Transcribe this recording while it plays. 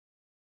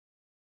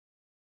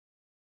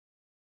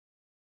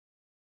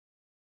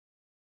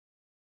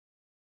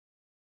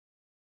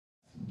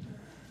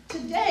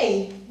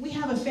Today, we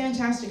have a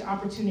fantastic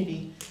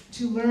opportunity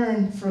to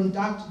learn from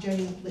Dr.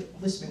 Jenny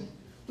Listman,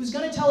 who's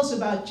going to tell us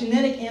about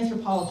genetic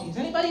anthropology. Has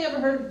anybody ever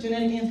heard of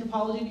genetic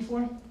anthropology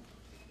before?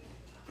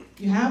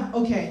 You have?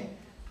 Okay.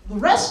 The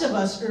rest of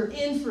us are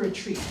in for a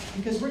treat,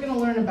 because we're going to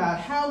learn about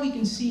how we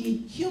can see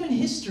human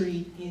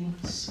history in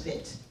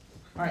spit.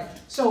 All right,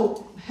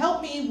 so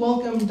help me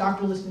welcome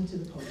Dr. Listman to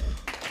the podium.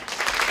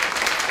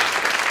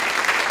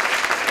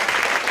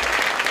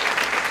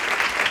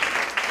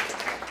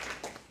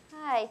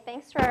 Hi,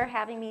 thanks for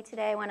having me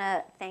today. I want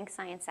to thank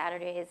Science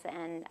Saturdays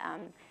and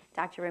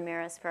Dr.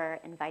 Ramirez for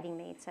inviting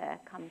me to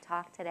come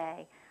talk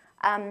today.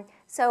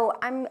 So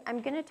I'm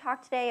going to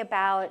talk today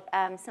about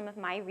some of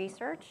my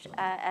research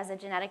as a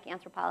genetic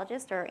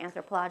anthropologist or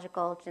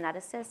anthropological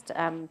geneticist,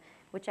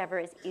 whichever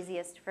is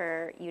easiest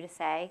for you to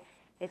say.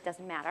 It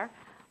doesn't matter.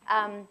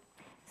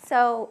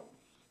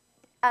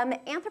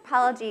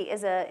 Anthropology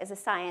is a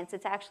science.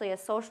 It's actually a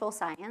social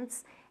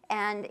science.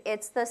 And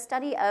it's the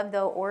study of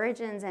the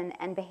origins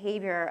and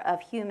behavior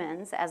of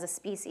humans as a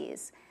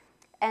species.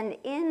 And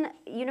in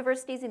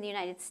universities in the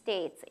United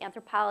States,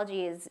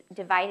 anthropology is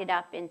divided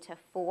up into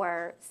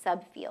 4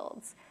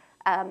 subfields.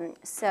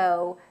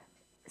 So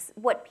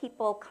what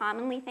people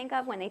commonly think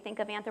of when they think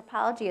of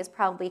anthropology is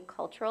probably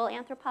cultural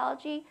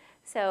anthropology.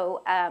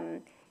 So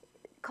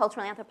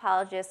cultural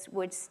anthropologists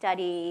would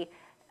study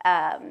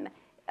a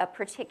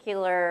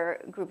particular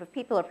group of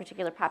people, a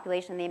particular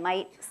population. They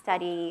might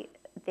study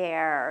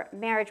their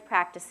marriage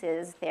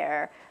practices,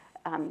 their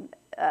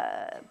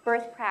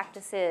birth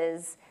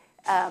practices.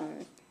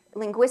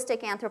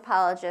 Linguistic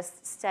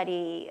anthropologists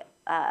study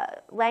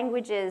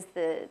languages,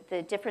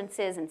 the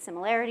differences and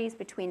similarities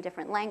between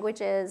different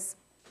languages.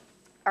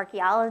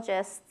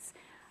 Archaeologists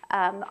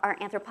are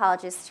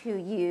anthropologists who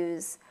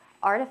use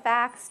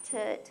artifacts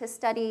to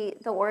study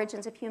the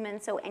origins of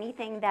humans. So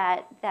anything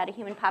that a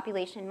human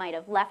population might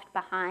have left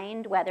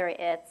behind, whether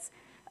it's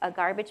a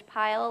garbage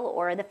pile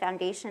or the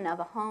foundation of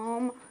a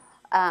home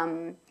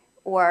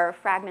or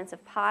fragments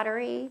of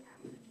pottery.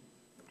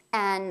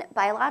 And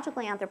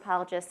biological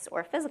anthropologists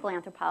or physical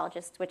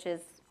anthropologists, which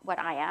is what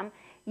I am,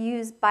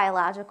 use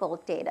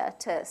biological data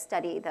to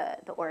study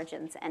the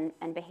origins and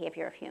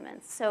behavior of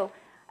humans. So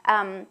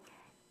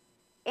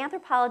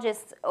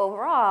anthropologists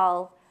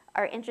overall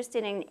are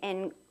interested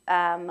in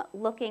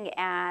looking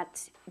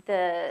at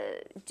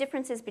the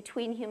differences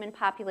between human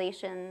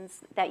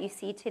populations that you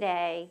see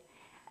today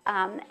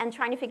and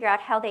trying to figure out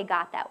how they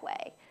got that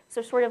way.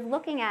 So sort of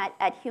looking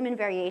at human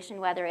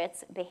variation, whether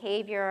it's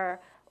behavior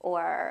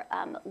or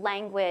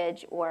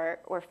language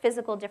or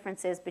physical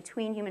differences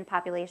between human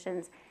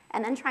populations,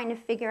 and then trying to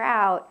figure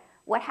out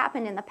what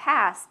happened in the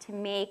past to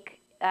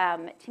make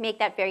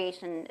that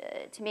variation,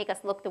 to make us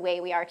look the way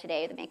we are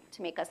today,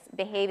 to make us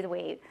behave the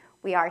way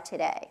we are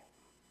today.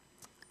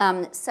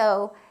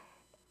 So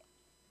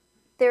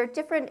there are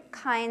different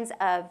kinds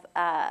of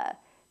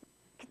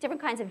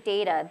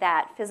data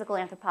that physical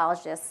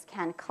anthropologists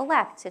can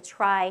collect to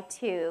try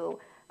to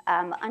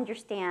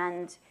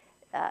understand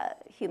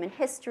human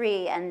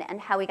history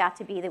and how we got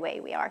to be the way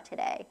we are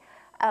today.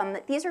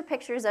 These are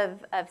pictures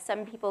of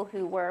some people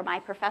who were my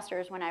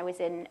professors when I was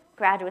in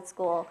graduate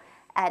school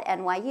at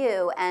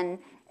NYU, and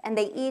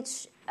they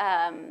each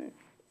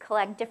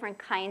collect different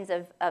kinds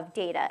of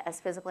data as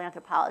physical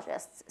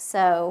anthropologists.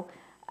 So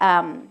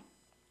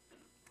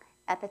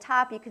at the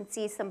top, you can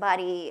see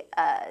somebody,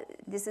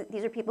 these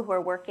are people who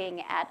are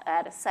working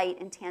at a site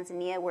in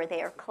Tanzania where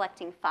they are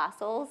collecting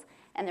fossils,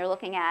 and they're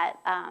looking at,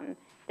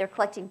 they're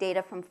collecting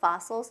data from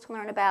fossils to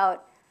learn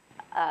about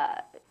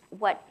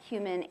what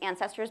human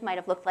ancestors might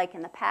have looked like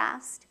in the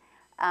past.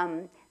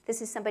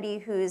 This is somebody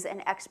who's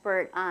an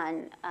expert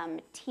on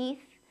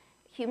teeth,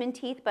 human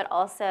teeth, but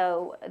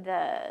also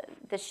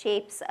the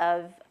shapes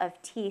of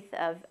teeth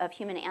of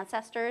human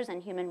ancestors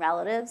and human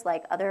relatives,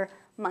 like other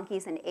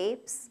monkeys and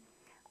apes.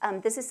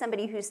 This is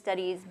somebody who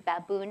studies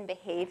baboon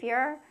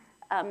behavior,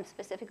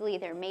 specifically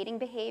their mating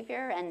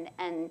behavior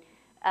and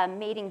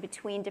mating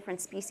between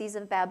different species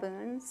of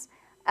baboons.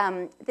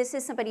 This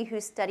is somebody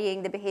who's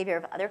studying the behavior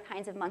of other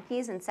kinds of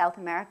monkeys in South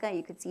America.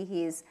 You could see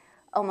he's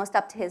almost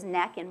up to his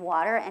neck in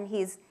water, and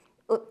he's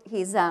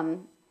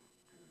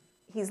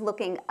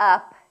looking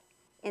up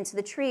into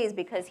the trees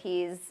because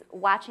he's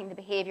watching the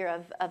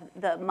behavior of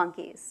the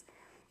monkeys.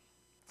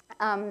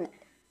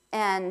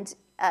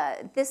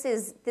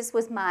 This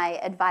was my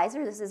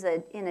advisor. This is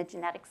in a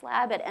genetics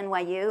lab at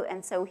NYU,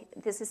 and so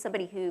this is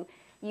somebody who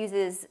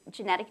uses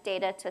genetic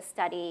data to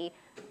study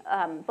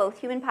both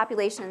human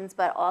populations,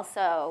 but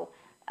also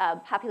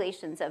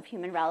populations of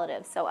human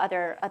relatives, so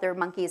other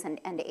monkeys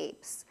and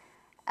apes.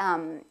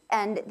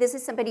 And this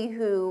is somebody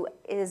who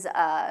is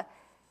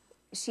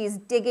she's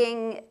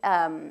digging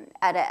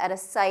at a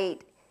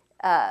site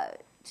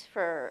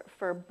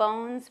for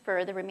bones,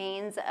 for the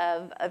remains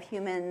of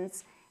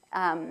humans.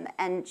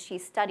 And she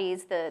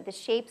studies the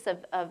shapes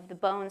of the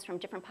bones from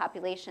different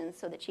populations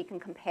so that she can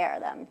compare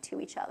them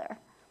to each other.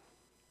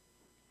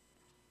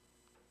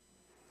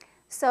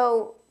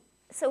 So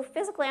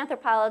physical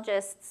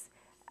anthropologists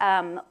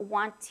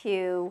want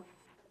to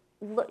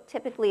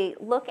typically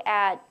look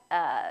at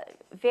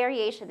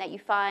variation that you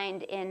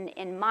find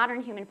in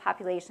modern human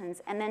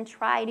populations and then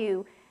try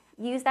to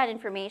use that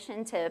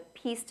information to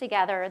piece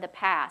together the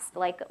past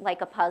like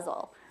a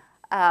puzzle.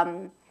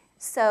 And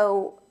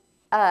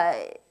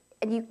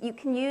you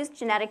can use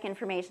genetic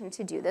information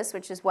to do this,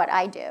 which is what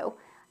I do.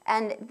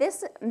 And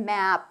this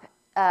map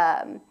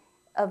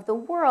of the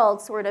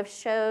world sort of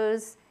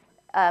shows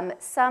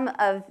some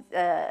of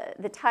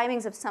the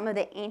timings of some of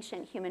the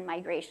ancient human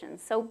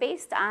migrations. So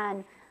based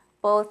on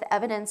both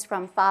evidence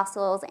from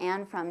fossils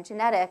and from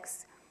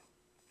genetics,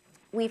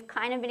 we've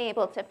kind of been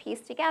able to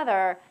piece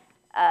together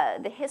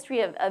the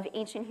history of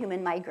ancient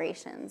human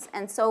migrations.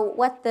 And so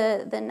what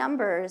the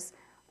numbers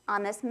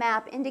on this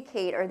map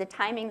indicate are the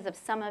timings of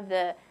some of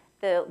the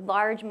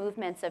large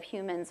movements of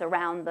humans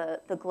around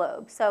the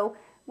globe. So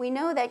we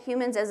know that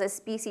humans as a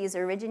species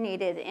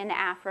originated in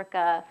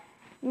Africa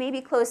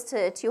maybe close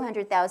to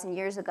 200,000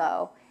 years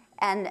ago.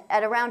 And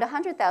at around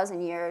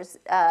 100,000 years,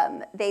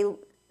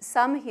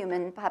 some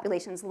human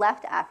populations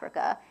left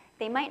Africa.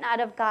 They might not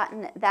have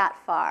gotten that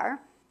far.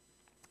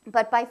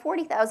 But by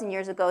 40,000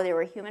 years ago, there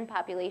were human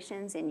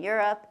populations in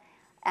Europe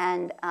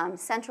and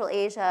Central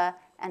Asia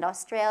and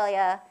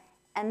Australia.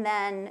 And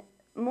then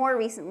more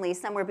recently,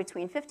 somewhere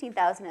between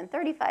 15,000 and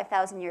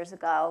 35,000 years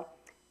ago,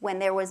 when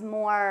there was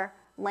more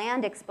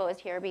land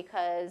exposed here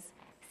because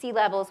sea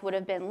levels would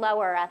have been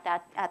lower at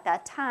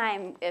that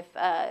time if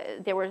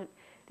there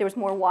was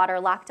more water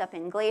locked up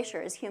in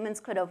glaciers, humans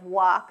could have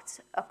walked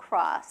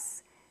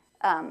across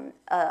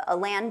a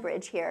land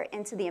bridge here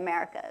into the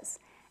Americas.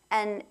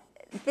 And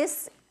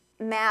this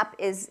map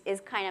is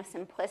kind of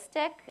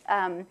simplistic.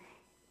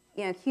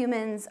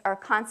 Humans are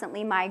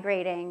constantly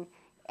migrating,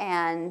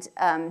 and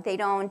they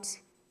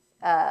don't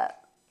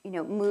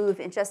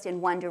move just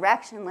in one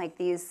direction like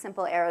these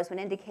simple arrows would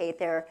indicate.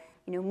 They're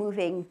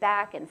moving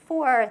back and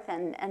forth,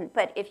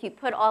 but if you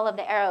put all of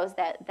the arrows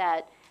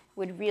that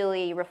would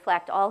really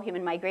reflect all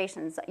human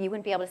migrations, you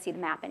wouldn't be able to see the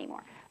map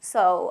anymore.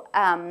 So,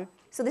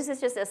 so this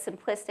is just a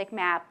simplistic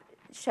map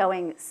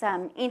showing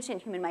some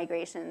ancient human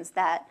migrations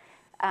that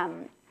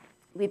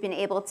we've been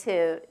able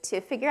to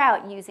figure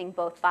out using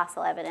both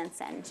fossil evidence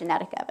and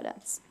genetic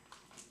evidence.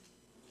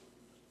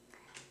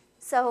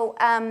 So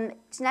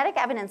genetic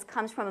evidence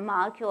comes from a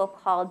molecule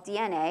called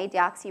DNA,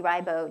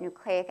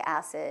 deoxyribonucleic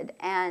acid,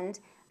 and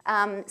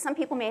some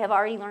people may have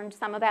already learned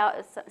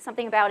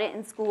something about it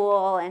in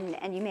school,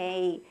 and you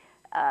may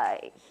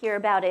hear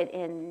about it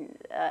in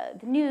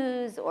the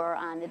news or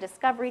on the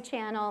Discovery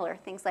Channel or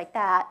things like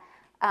that.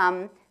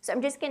 So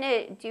I'm just going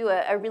to do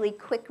a really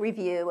quick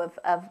review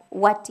of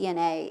what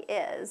DNA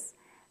is.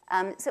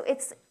 So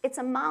it's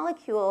a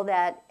molecule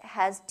that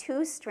has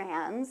two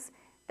strands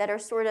that are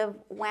sort of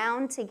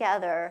wound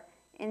together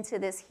into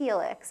this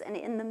helix. And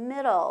in the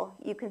middle,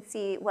 you can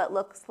see what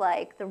looks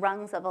like the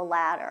rungs of a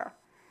ladder.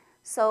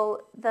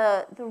 So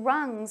the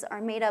rungs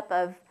are made up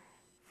of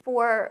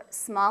 4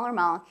 smaller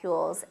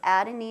molecules: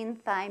 adenine,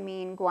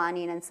 thymine,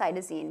 guanine, and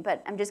cytosine.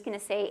 But I'm just going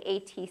to say A,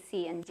 T,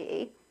 C, and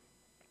G.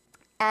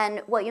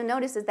 And what you'll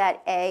notice is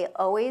that A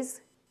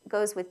always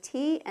goes with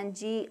T, and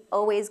G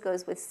always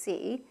goes with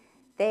C.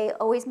 They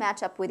always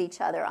match up with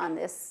each other on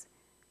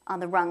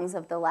the rungs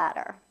of the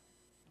ladder.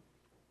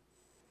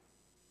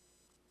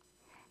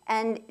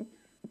 And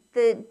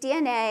the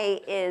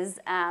DNA is,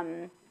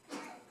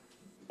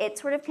 it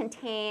sort of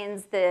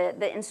contains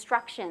the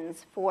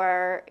instructions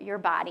for your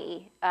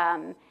body.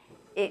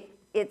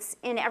 It's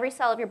in every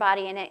cell of your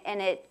body,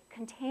 and it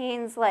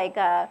contains like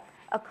a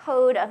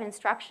code of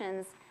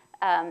instructions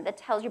that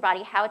tells your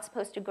body how it's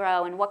supposed to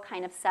grow and what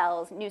kind of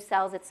cells, new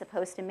cells it's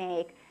supposed to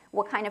make,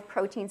 what kind of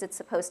proteins it's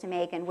supposed to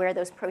make, and where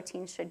those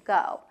proteins should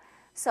go.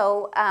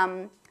 So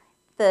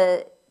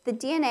the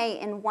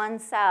DNA in one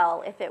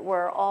cell, if it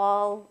were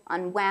all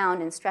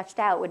unwound and stretched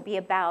out, would be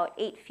about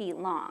 8 feet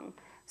long.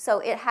 So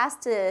it has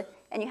to,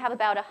 and you have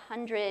about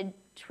 100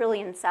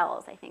 trillion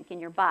cells, I think,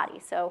 in your body.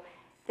 So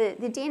the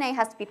DNA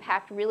has to be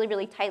packed really,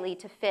 really tightly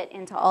to fit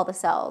into all the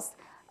cells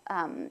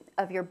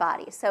of your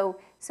body. So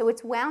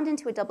it's wound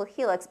into a double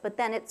helix, but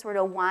then it sort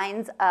of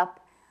winds up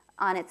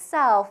on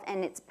itself,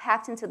 and it's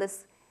packed into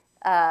this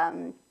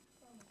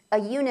a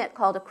unit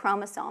called a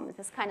chromosome. This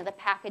is kind of the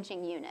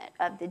packaging unit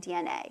of the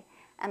DNA.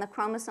 And the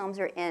chromosomes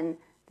are in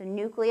the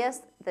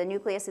nucleus. The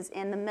nucleus is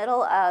in the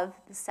middle of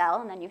the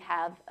cell, and then you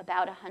have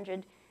about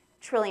 100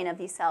 trillion of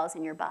these cells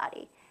in your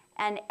body.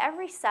 And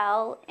every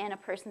cell in a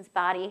person's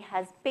body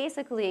has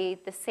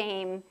basically the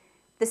same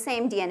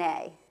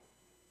DNA.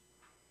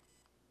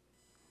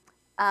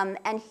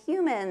 And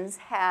humans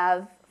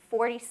have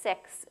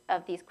 46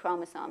 of these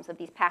chromosomes, of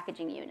these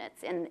packaging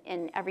units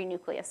in every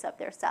nucleus of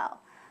their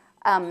cell.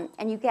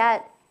 And you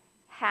get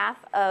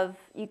half of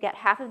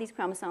these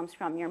chromosomes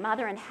from your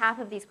mother and half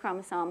of these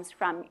chromosomes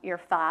from your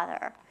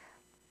father.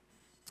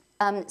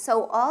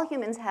 So all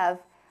humans have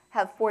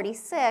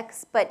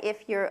 46, but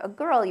if you're a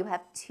girl, you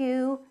have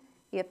two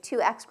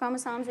X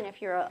chromosomes, and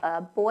if you're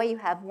a boy, you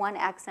have 1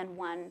 X and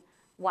 1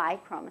 Y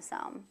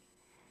chromosome.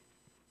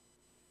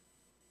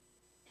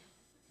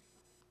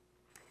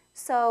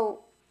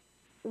 So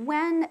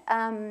when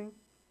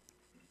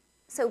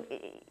so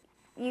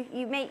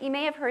you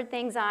may have heard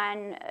things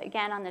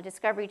again, on the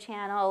Discovery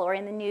Channel or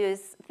in the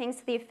news, things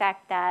to the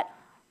effect that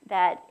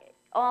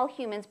all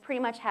humans pretty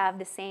much have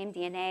the same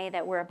DNA,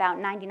 that we're about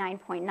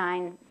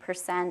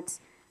 99.9%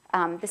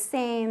 the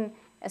same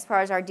as far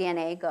as our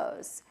DNA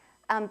goes.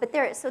 But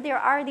there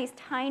are these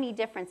tiny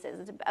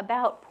differences. It's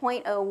about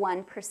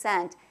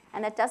 0.01%,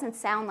 and that doesn't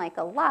sound like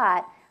a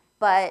lot,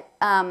 but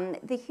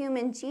the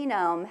human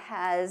genome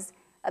has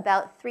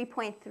about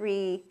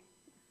 3.3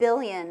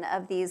 billion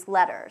of these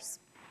letters.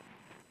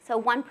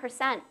 So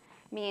 1%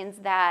 means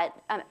that,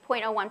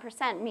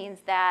 0.01%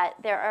 means that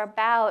there are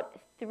about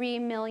 3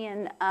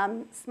 million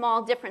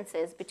small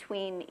differences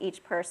between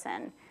each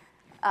person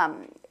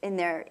in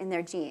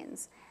their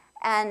genes.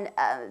 And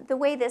the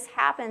way this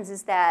happens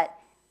is that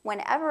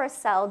whenever a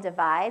cell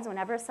divides,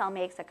 whenever a cell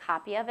makes a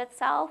copy of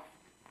itself,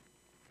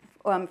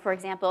 for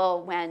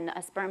example, when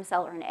a sperm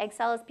cell or an egg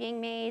cell is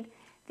being made,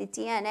 the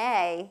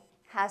DNA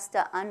has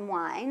to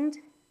unwind,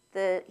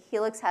 the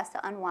helix has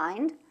to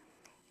unwind,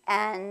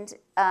 and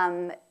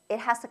it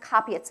has to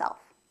copy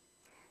itself.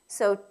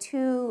 So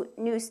 2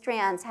 new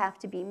strands have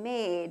to be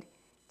made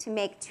to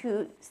make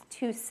two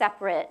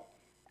separate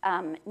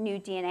new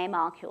DNA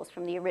molecules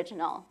from the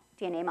original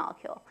DNA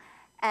molecule.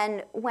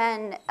 And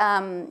when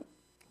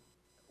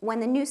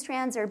the new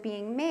strands are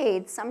being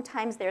made,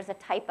 sometimes there's a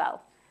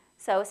typo.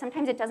 So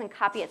sometimes it doesn't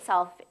copy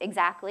itself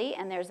exactly,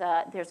 and there's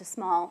a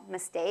small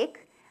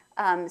mistake.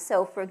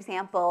 So for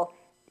example,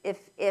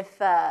 if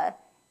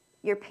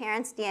your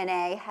parents'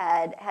 DNA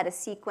had a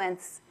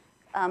sequence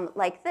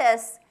like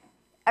this,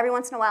 every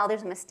once in a while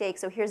there's a mistake.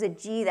 So here's a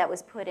G that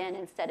was put in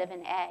instead of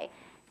an A.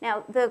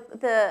 Now the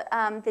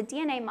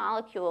DNA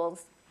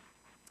molecules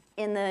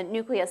in the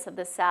nucleus of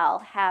the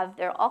cell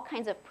there are all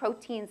kinds of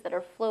proteins that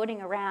are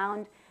floating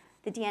around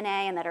the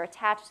DNA and that are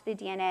attached to the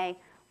DNA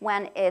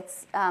when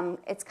it's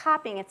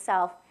copying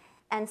itself.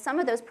 And some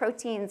of those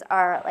proteins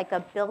are like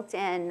a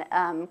built-in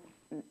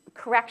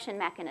correction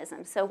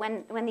mechanism. So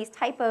when these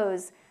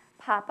typos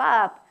pop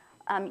up,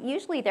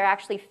 usually they're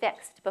actually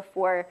fixed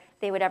before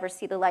they would ever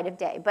see the light of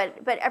day.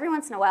 But every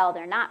once in a while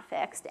they're not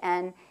fixed,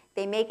 and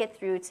they make it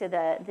through to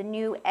the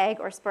new egg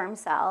or sperm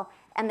cell,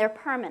 and they're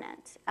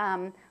permanent.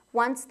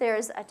 Once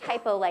there's a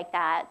typo like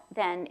that,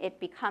 then it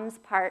becomes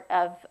part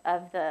of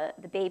the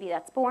baby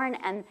that's born,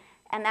 and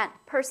that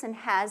person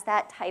has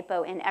that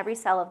typo in every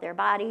cell of their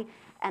body,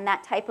 and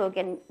that typo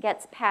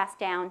gets passed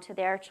down to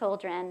their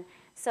children.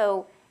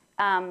 So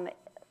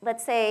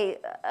let's say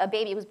a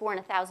baby was born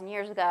 1,000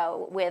 years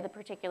ago with a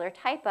particular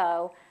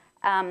typo.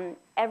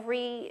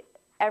 Every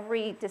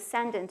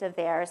descendant of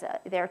theirs,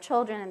 their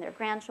children and their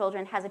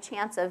grandchildren, has a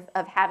chance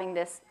of having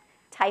this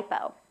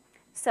typo.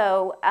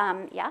 So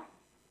yeah?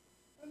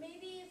 Or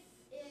maybe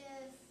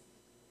if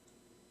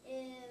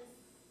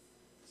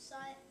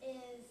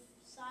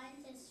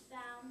scientists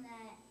found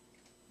that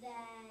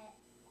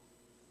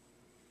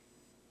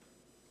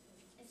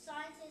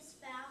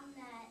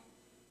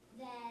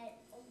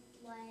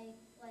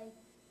like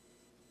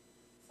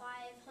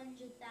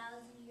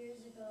 500,000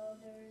 years ago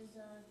there was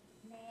a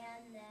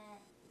man that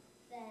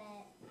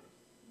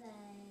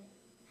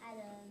had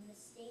a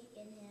mistake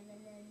in him,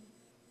 and then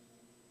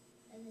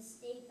a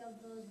mistake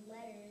of those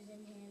letters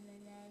in him,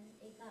 and then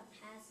it got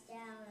passed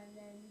down, and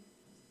then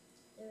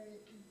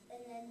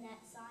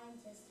that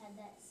scientist had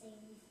that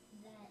same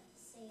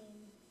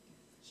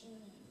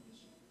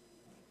change.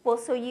 Well,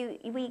 so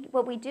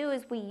what we do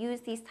is we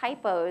use these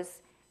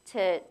typos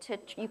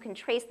you can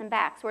trace them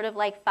back, sort of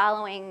like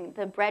following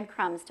the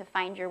breadcrumbs to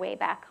find your way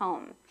back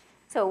home.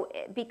 So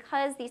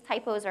because these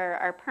typos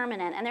are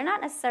permanent, and they're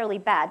not necessarily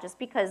bad, just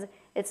because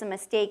it's a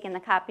mistake in the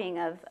copying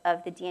of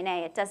the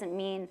DNA, it doesn't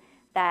mean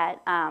that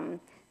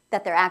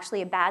they're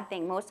actually a bad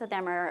thing. Most of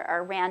them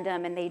are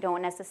random, and they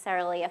don't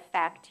necessarily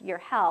affect your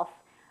health,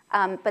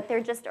 but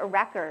they're just a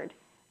record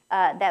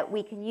that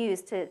we can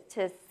use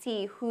to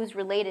see who's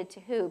related to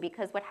who,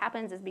 because what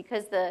happens is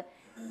because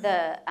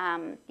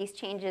these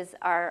changes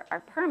are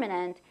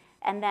permanent,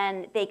 and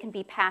then they can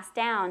be passed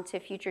down to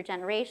future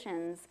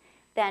generations.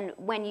 Then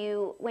when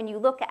you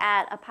look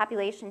at a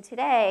population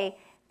today,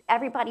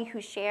 everybody who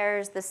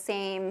shares the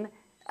same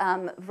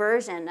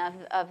version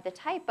of the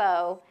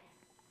typo,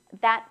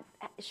 that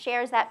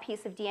shares that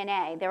piece of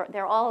DNA.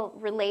 They're all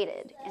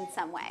related in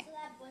some way. So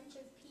that bunch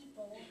of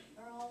people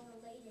are all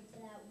related to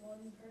that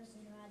one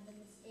person who had the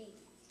mistake.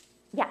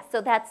 Yeah,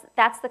 so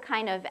that's the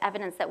kind of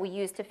evidence that we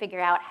use to figure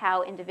out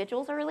how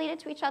individuals are related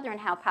to each other and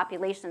how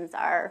populations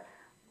are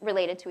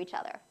related to each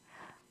other.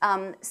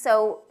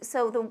 So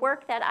the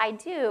work that I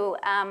do,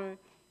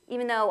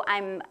 even though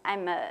I'm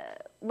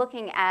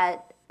looking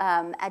at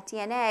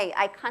DNA,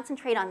 I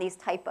concentrate on these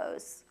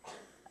typos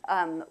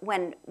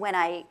when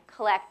I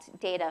collect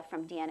data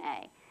from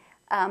DNA,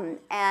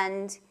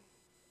 and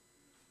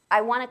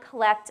I want to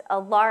collect a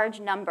large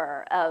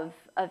number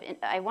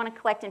I want to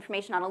collect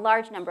information on a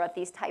large number of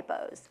these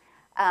typos,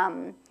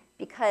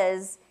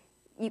 because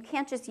you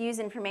can't just use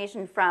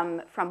information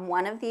from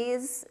one of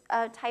these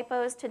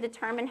typos to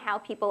determine how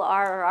people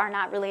are or are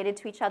not related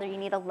to each other. You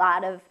need a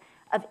lot of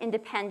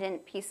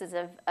independent pieces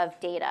of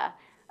data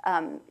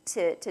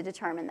to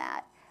determine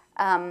that.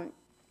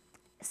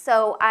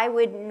 So I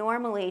would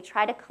normally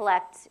try to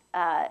collect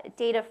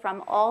data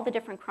from all the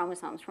different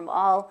chromosomes, from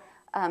all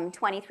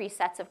 23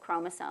 sets of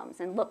chromosomes,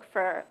 and look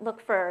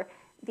for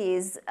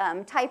these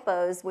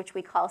typos, which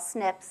we call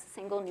SNPs,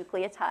 single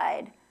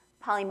nucleotide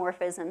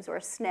polymorphisms, or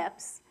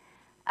SNPs.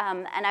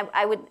 And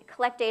I would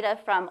collect data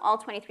from all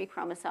 23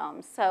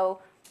 chromosomes.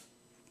 So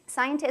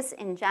scientists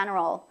in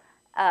general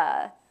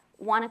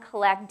want to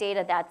collect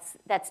data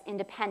that's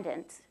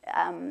independent.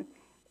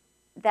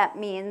 That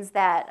means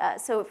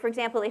that, so for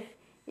example,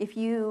 if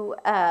you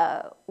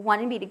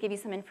wanted me to give you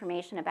some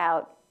information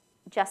about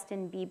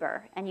Justin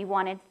Bieber, and you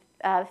wanted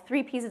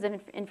 3 pieces of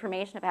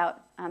information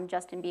about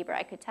Justin Bieber,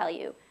 I could tell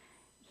you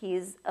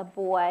he's a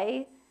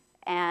boy,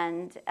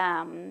 and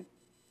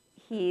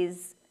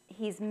he's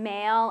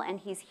male, and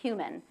he's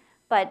human.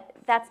 But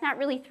that's not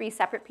really 3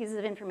 separate pieces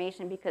of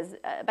information, because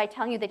by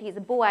telling you that he's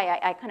a boy,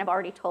 I kind of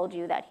already told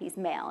you that he's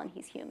male and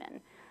he's human.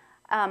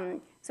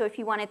 So if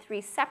you wanted 3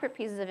 separate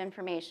pieces of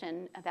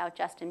information about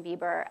Justin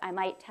Bieber, I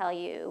might tell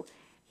you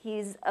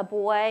he's a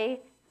boy,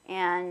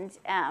 and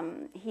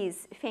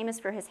he's famous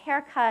for his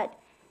haircut,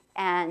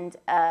 and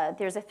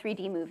there's a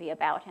 3D movie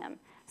about him.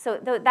 So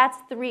that's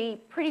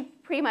 3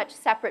 pretty much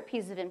separate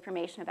pieces of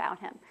information about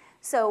him.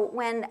 So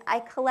when I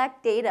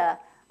collect data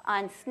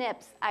on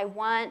SNPs, I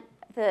want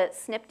the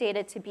SNP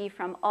data to be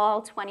from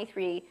all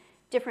 23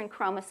 different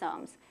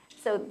chromosomes.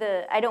 So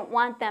I don't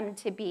want them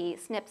to be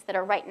SNPs that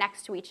are right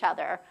next to each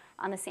other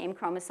on the same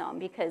chromosome,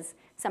 because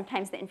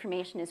sometimes the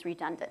information is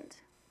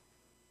redundant.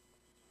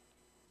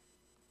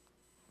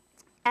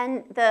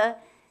 And the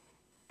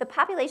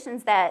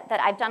populations that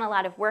I've done a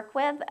lot of work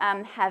with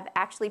have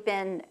actually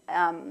been,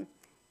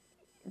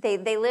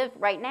 they live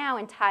right now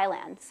in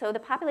Thailand. So the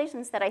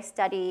populations that I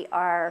study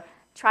are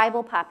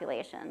tribal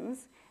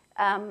populations.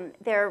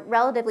 They're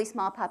relatively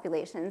small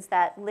populations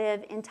that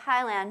live in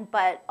Thailand,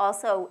 but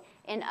also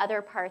in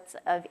other parts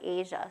of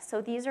Asia.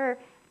 So these are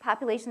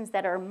populations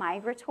that are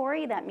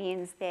migratory. That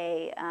means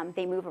they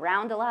move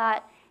around a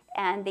lot,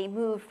 and they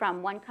move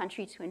from one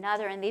country to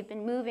another, and they've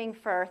been moving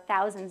for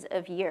thousands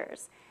of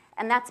years.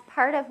 And that's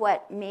part of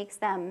what makes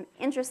them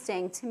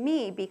interesting to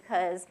me,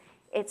 because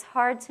it's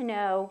hard to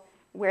know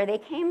where they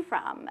came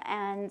from.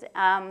 And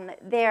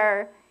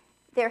their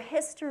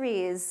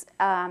histories,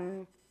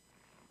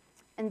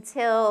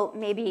 until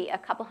maybe a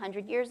couple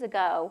hundred years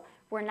ago,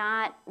 were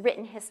not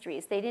written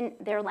histories.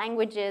 Their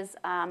languages,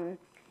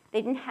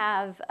 they didn't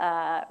have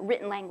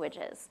written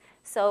languages.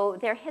 So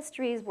their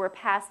histories were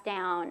passed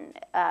down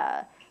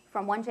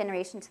from one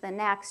generation to the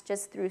next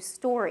just through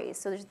stories.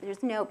 So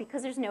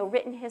because there's no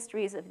written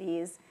histories of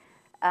these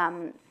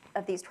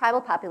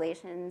tribal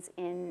populations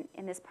in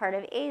this part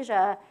of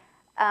Asia,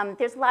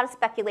 there's a lot of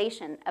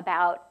speculation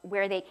about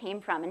where they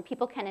came from, and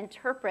people can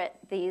interpret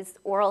these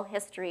oral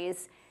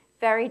histories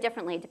very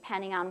differently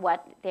depending on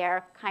what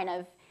their kind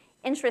of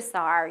interests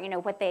are,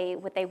 what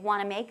they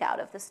want to make out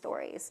of the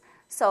stories.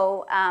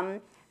 So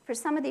for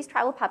some of these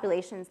tribal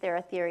populations, there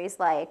are theories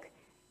like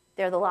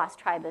they're the lost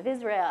tribe of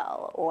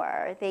Israel,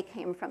 or they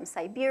came from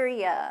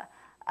Siberia.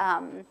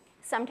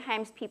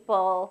 Sometimes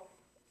people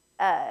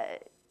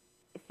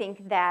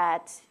think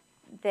that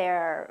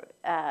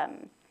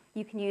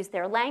you can use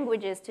their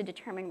languages to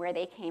determine where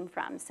they came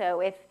from.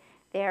 So if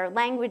their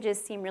languages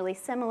seem really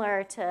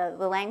similar to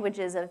the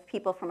languages of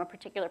people from a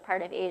particular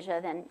part of Asia,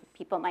 then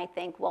people might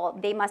think, well,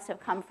 they must have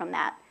come from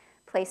that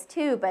place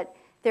too. But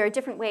there are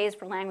different ways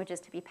for languages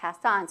to be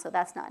passed on, so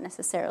that's not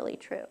necessarily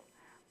true.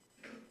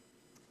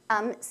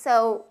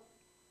 So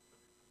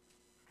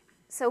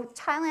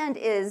Thailand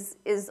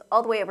is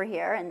all the way over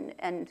here,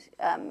 and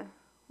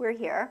we're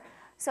here.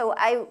 So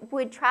I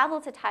would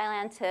travel to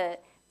Thailand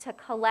to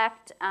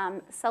collect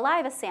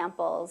saliva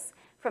samples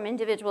from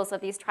individuals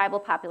of these tribal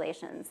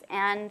populations.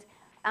 And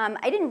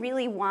I didn't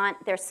really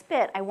want their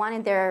spit. I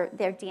wanted their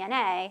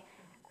DNA.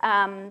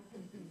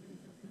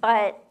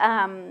 But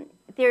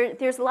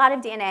there's a lot of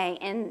DNA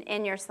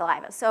in your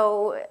saliva.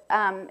 So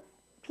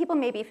people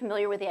may be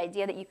familiar with the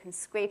idea that you can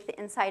scrape the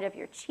inside of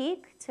your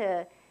cheek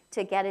to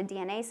get a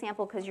DNA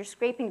sample, because you're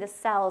scraping the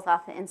cells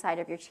off the inside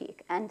of your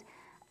cheek. And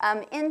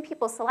in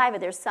people's saliva,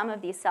 there's some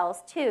of these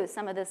cells too.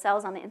 Some of the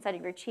cells on the inside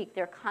of your cheek,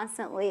 they're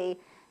constantly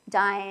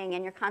dying,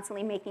 and you're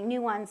constantly making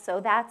new ones. So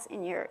that's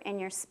in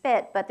your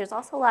spit. But there's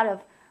also a lot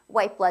of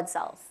white blood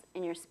cells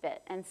in your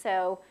spit. And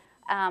so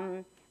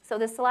so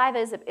the saliva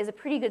is a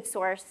pretty good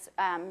source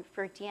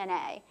for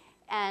DNA.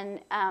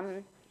 And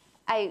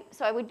I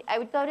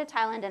would go to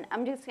Thailand, and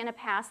I'm just going to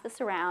pass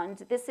this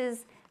around. This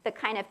is the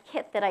kind of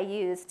kit that I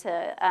use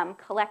to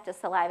collect a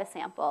saliva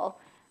sample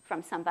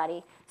from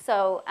somebody.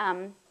 So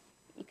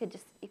you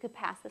could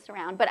pass this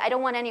around, but I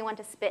don't want anyone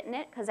to spit in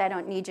it, because I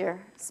don't need your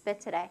spit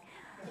today.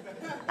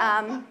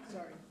 Sorry.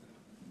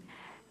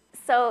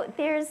 So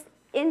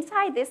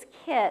inside this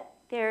kit,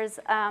 there's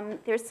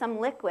some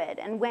liquid,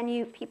 and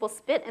when people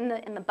spit in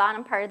the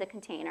bottom part of the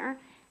container,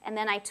 and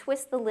then I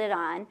twist the lid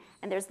on,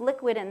 and there's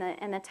liquid in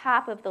the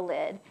top of the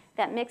lid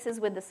that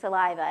mixes with the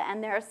saliva,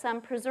 and there are some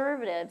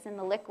preservatives in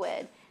the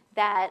liquid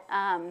that,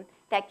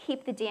 that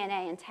keep the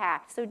DNA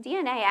intact. So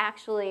DNA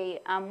actually,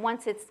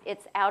 once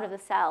it's out of the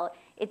cell,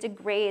 it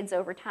degrades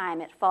over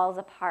time, it falls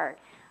apart.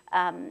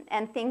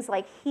 And things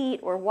like heat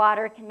or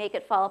water can make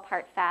it fall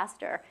apart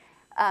faster.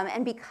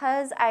 And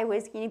because I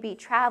was going to be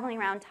traveling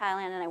around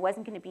Thailand and I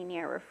wasn't going to be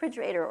near a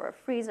refrigerator or a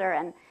freezer,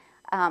 and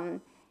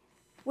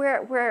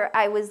where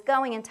I was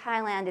going in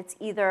Thailand, it's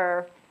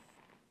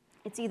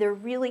either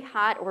really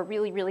hot or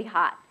really, really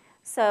hot.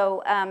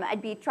 So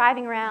I'd be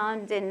driving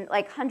around in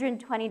like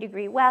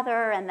 120-degree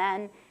weather, and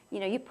then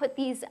you put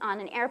these on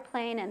an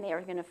airplane and they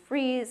are going to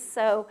freeze.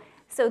 So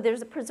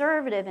there's a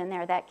preservative in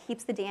there that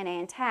keeps the DNA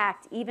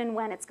intact, even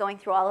when it's going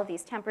through all of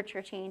these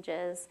temperature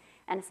changes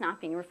and it's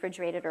not being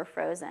refrigerated or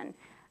frozen.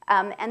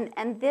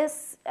 And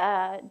this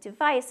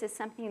device is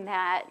something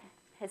that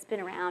has been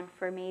around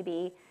for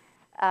maybe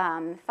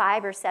 5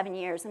 or 7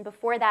 years. And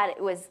before that,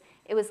 it was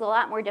a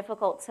lot more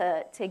difficult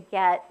to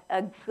get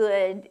a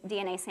good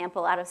DNA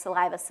sample out of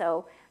saliva.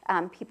 So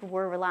people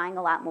were relying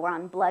a lot more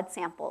on blood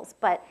samples.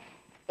 But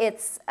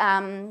it's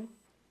a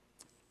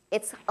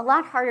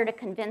lot harder to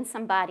convince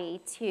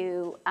somebody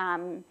to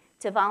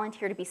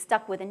volunteer to be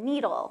stuck with a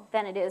needle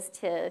than it is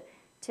to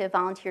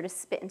volunteer to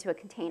spit into a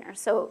container.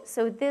 So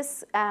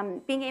this,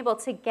 being able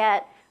to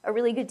get a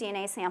really good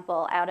DNA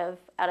sample out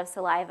of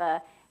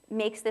saliva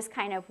makes this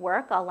kind of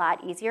work a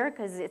lot easier,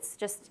 because it's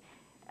just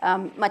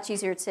much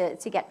easier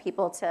to get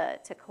people to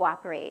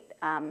cooperate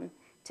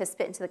to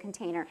spit into the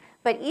container.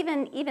 But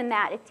even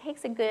that, it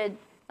takes a good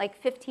like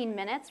 15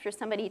 minutes for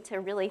somebody to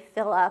really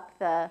fill up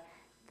the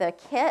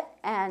kit,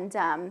 and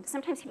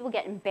sometimes people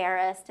get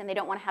embarrassed and they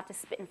don't want to have to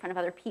spit in front of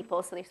other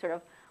people, so they sort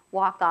of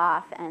walk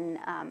off and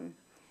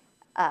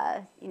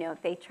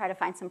they try to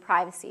find some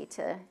privacy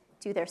to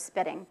do their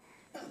spitting.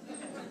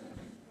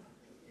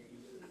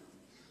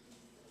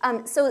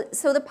 So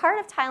the part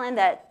of Thailand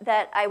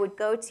that I would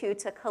go to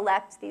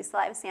collect these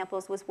saliva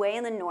samples was way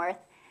in the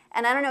north,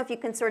 and I don't know if you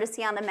can sort of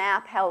see on the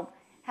map how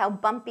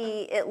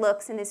bumpy it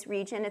looks in this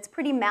region. It's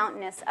pretty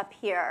mountainous up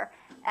here.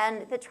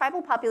 And the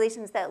tribal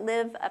populations that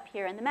live up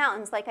here in the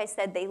mountains, like I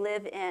said, they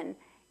live in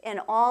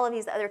all of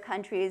these other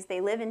countries.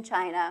 They live in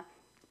China,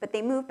 but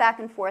they move back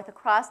and forth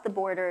across the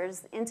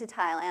borders into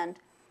Thailand.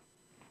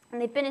 And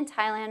they've been in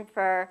Thailand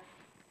for,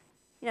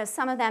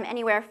 some of them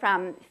anywhere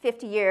from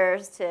 50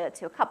 years to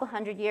a couple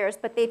hundred years,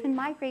 but they've been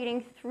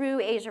migrating through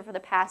Asia for the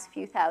past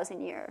few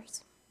thousand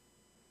years.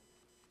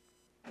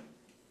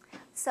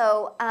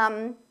 So,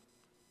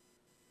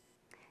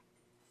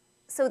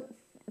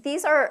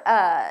 these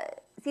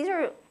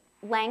are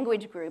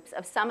language groups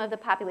of some of the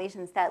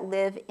populations that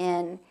live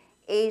in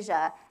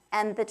Asia.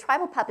 And the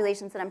tribal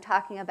populations that I'm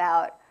talking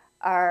about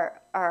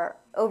are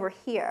over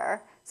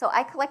here. So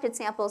I collected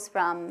samples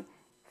from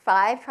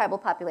 5 tribal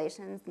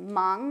populations: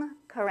 Hmong,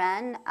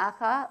 Karen,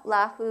 Akha,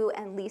 Lahu,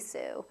 and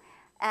Lisu.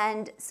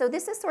 And so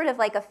this is sort of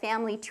like a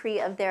family tree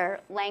of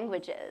their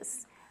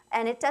languages.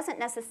 And it doesn't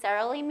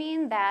necessarily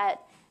mean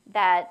that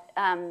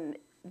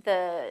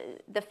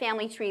the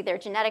family tree, their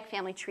genetic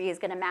family tree, is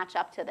going to match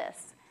up to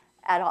this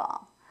at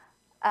all.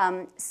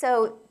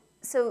 So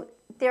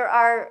there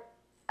are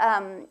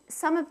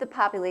some of the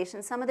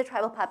populations, some of the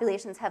tribal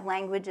populations have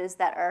languages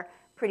that are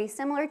pretty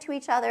similar to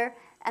each other.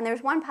 And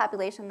there's one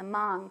population, the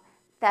Hmong,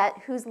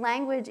 whose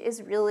language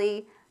is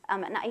really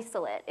an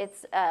isolate.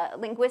 It's,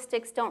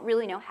 linguistics don't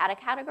really know how to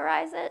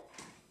categorize it.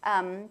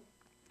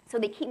 So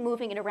they keep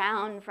moving it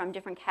around from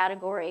different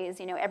categories.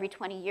 Every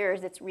 20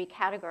 years it's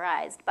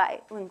recategorized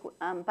by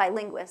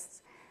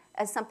linguists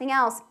as something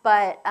else,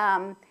 but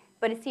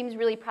it seems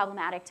really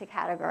problematic to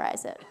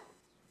categorize it.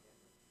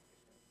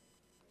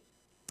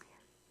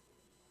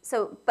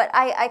 So, but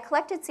I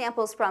collected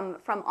samples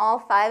from all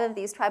 5 of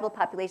these tribal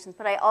populations,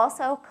 but I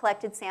also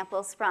collected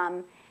samples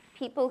from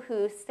people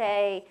who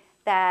say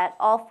that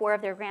all 4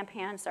 of their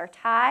grandparents are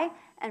Thai,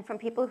 and from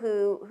people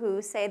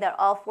who say that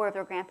all 4 of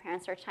their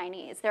grandparents are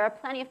Chinese. There are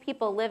plenty of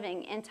people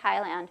living in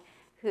Thailand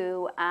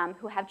who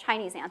have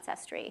Chinese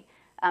ancestry,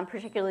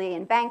 particularly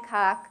in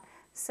Bangkok.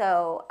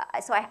 So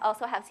I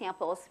also have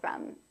samples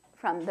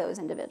from those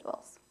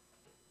individuals.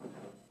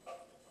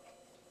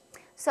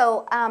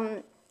 So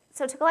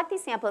to collect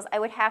these samples, I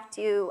would have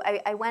to,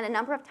 I went a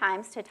number of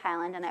times to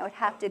Thailand, and I would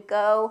have to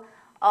go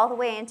all the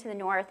way into the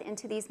north,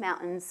 into these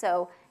mountains.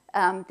 So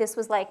this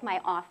was like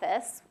my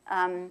office.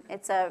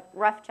 It's a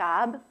rough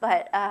job,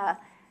 but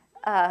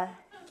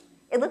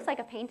it looks like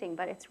a painting,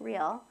 but it's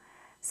real.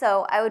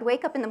 So I would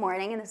wake up in the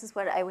morning, and this is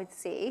what I would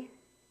see.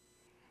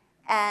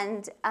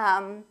 And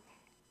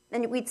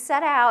then we'd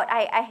set out.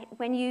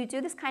 When you do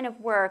this kind of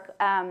work,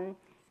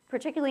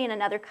 particularly in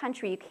another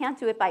country, you can't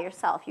do it by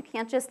yourself. You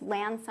can't just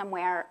land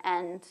somewhere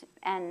and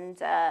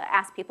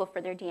ask people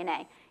for their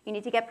DNA. You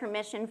need to get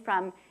permission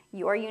from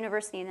your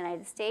university in the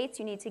United States.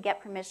 You need to get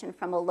permission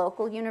from a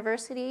local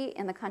university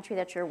in the country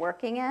that you're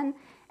working in.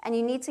 And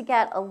you need to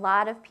get a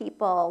lot of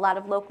people, a lot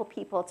of local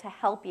people to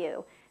help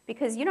you,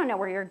 because you don't know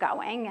where you're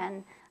going,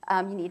 and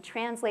you need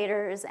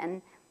translators.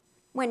 And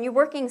when you're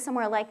working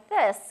somewhere like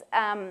this,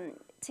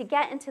 to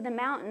get into the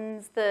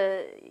mountains,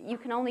 you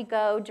can only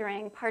go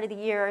during part of the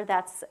year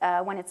that's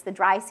when it's the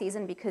dry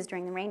season, because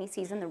during the rainy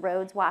season the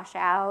roads wash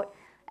out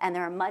and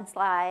there are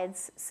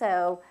mudslides.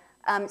 So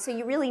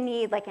you really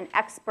need like an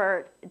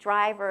expert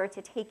driver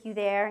to take you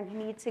there, and you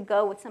need to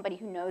go with somebody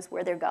who knows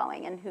where they're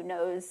going and who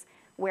knows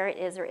where it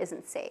is or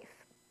isn't safe.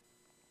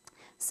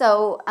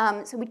 So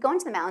we'd go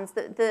into the mountains.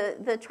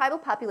 The tribal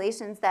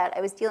populations that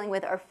I was dealing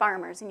with are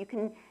farmers, and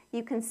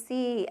you can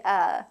see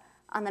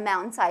on the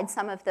mountainside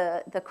some of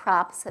the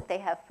crops that they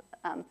have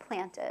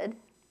planted.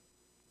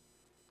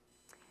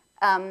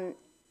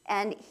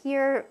 And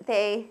here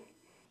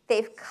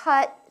they've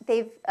cut.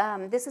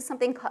 This is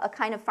a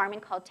kind of farming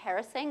called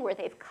terracing, where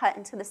they've cut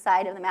into the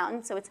side of the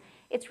mountain. So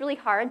it's really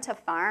hard to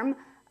farm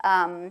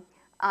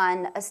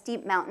on a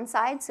steep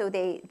mountainside, so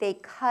they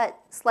cut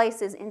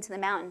slices into the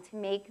mountain to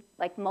make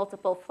like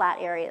multiple flat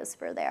areas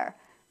for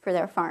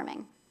their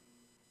farming.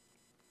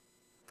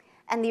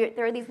 And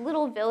there are these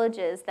little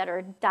villages that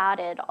are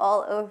dotted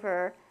all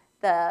over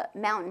the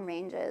mountain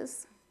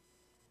ranges.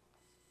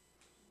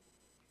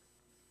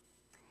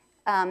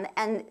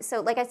 And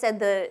so, like I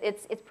said,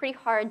 it's pretty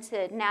hard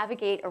to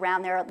navigate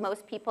around there.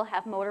 Most people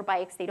have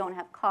motorbikes; they don't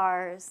have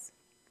cars.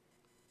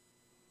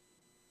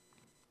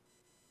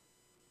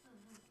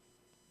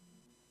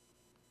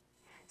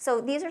 So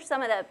these are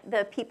some of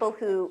the people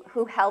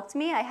who helped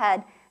me. I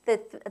had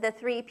the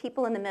three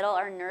people in the middle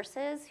are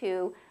nurses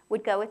who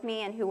would go with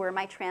me and who were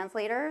my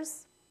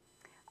translators.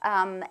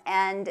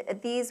 And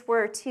these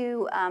were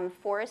two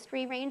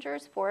forestry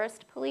rangers,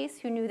 forest police,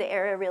 who knew the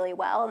area really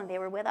well, and they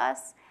were with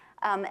us.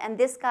 And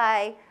this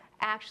guy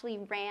actually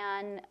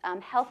ran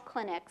health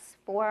clinics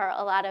for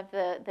a lot of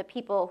the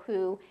people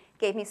who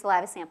gave me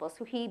saliva samples.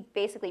 So he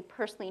basically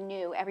personally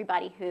knew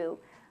everybody who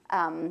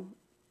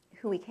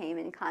we came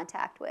in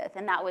contact with,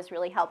 and that was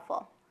really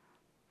helpful.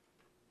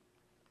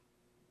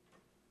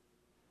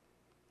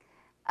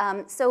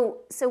 So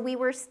we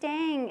were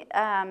staying,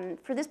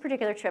 for this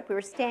particular trip, we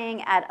were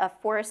staying at a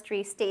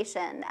forestry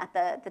station at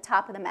the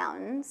top of the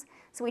mountains.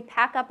 So we'd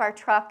pack up our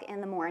truck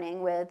in the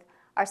morning with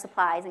our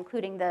supplies,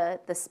 including the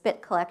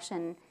spit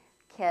collection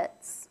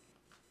kits.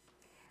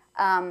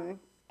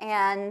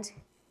 And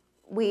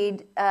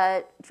we'd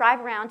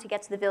drive around to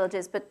get to the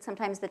villages, but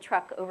sometimes the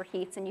truck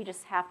overheats and you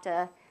just have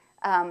to,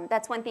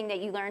 that's one thing that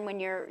you learn when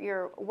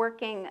you're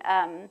working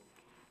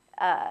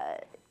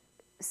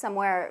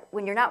somewhere,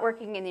 when you're not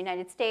working in the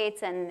United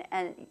States, and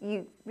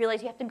you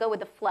realize you have to go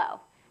with the flow.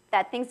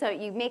 That things that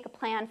you make a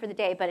plan for the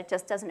day, but it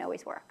just doesn't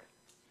always work.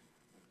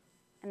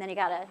 And then you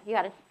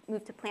gotta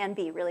move to plan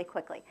B really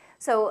quickly.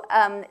 So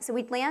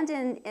we'd land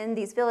in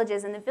these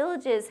villages, and the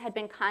villages had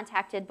been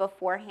contacted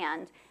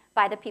beforehand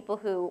by the people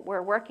who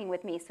were working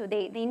with me. So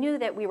they knew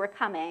that we were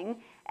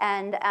coming,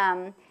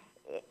 and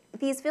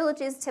these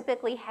villages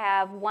typically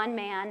have one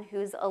man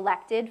who's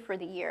elected for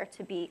the year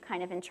to be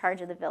kind of in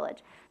charge of the village.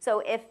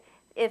 So if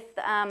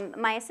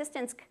my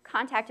assistants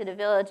contacted a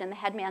village and the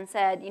head man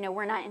said,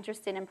 we're not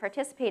interested in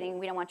participating,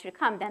 we don't want you to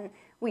come, then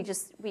we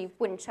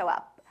wouldn't show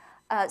up.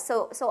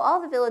 So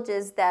all the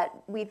villages that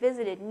we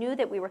visited knew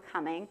that we were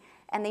coming,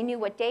 and they knew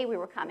what day we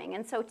were coming.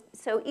 And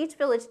so each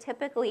village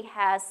typically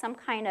has some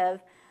kind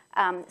of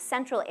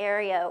central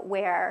area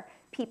where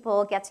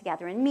people get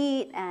together and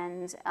meet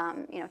and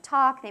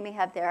talk. They may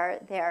have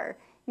their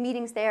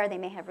meetings there. They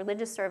may have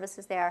religious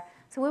services there.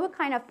 So we would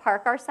kind of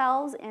park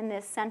ourselves in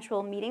this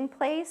central meeting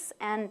place,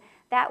 and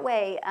that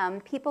way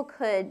people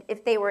could,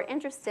 if they were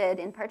interested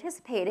in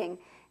participating,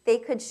 they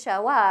could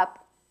show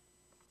up.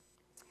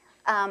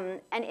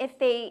 And if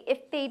they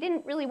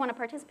didn't really want to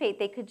participate,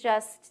 they could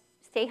just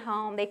stay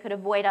home. They could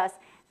avoid us.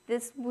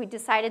 We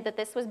decided that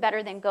this was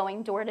better than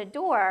going door to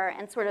door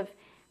and sort of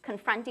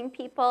confronting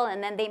people,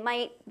 and then they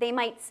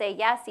might say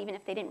yes even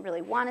if they didn't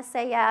really want to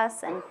say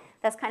yes, and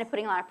that's kind of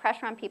putting a lot of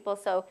pressure on people.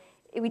 So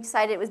we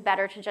decided it was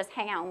better to just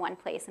hang out in one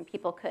place, and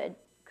people could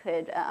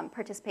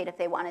participate if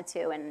they wanted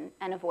to,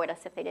 and avoid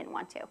us if they didn't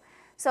want to.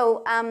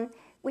 So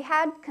we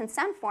had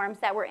consent forms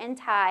that were in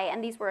Thai,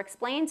 and these were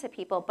explained to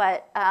people,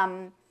 but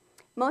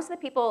most of the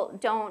people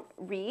don't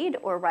read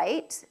or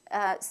write,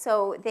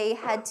 so they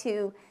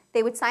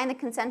would sign the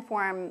consent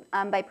form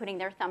by putting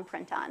their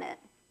thumbprint on it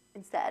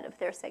instead of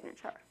their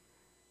signature.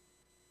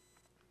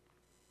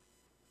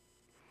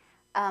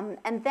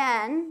 And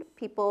then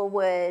people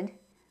would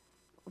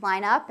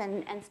line up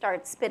and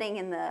start spitting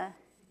in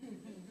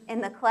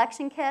the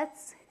collection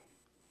kits.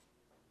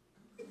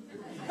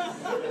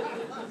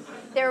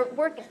 They're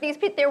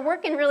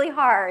working really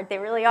hard. They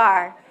really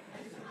are.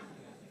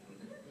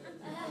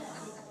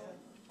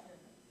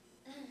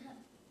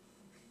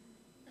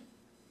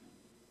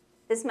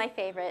 This is my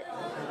favorite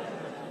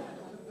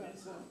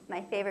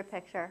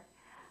picture.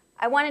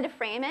 I wanted to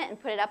frame it and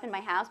put it up in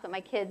my house, but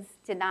my kids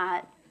did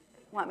not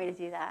want me to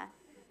do that.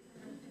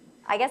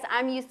 I guess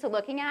I'm used to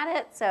looking at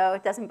it, so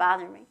it doesn't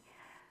bother me.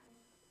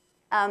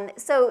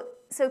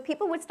 So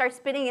people would start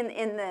spitting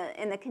in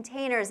the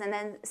containers, and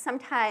then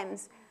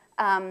sometimes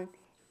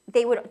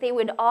they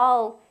would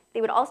all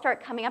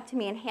start coming up to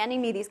me and handing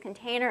me these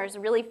containers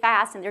really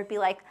fast, and there'd be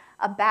like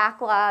a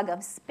backlog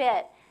of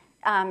spit.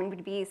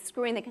 would be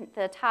screwing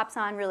the tops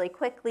on really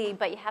quickly,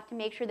 but you have to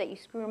make sure that you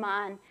screw them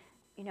on,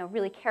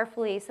 really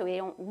carefully so they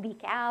don't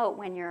leak out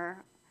when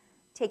you're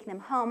taking them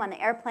home on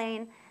the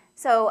airplane.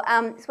 So,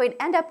 so we'd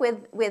end up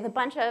with a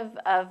bunch of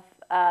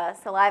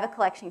saliva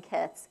collection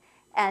kits.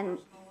 And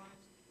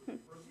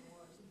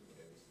Personalized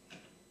kits?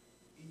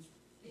 Each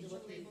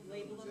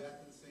label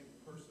exactly the same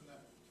person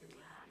that kit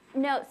was?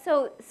 no,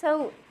 so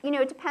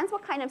it depends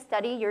what kind of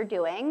study you're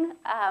doing.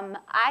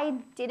 I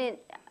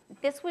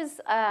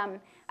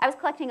was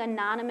collecting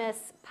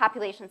anonymous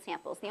population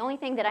samples. The only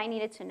thing that I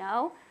needed to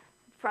know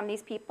from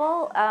these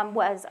people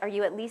was, are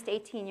you at least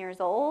 18 years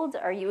old?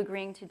 Are you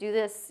agreeing to do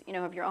this,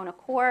 of your own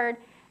accord?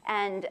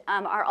 And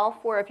are all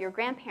 4 of your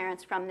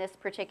grandparents from this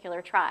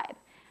particular tribe?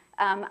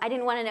 I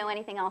didn't want to know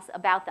anything else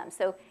about them.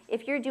 So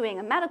if you're doing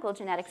a medical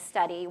genetics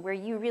study where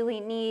you really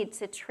need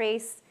to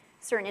trace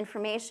certain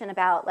information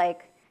about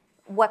like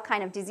what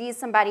kind of disease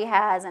somebody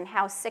has and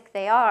how sick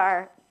they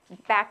are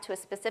back to a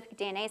specific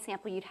DNA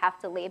sample, you'd have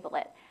to label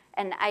it.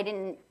 And I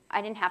didn't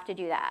have to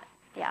do that.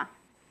 Yeah.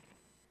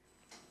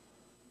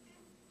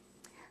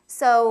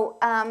 So,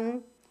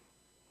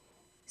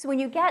 so when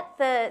you get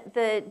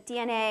the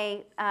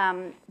DNA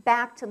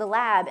back to the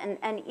lab,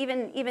 and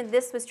even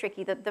this was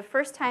tricky. The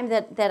first time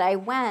that I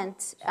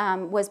went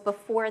was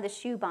before the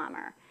shoe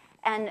bomber.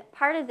 And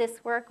part of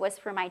this work was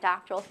for my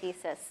doctoral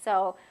thesis.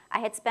 So I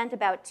had spent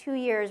about 2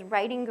 years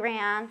writing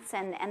grants,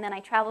 and then I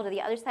traveled to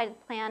the other side of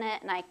the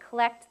planet, and I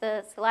collect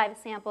the saliva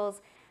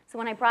samples. So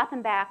when I brought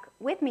them back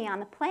with me on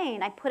the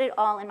plane, I put it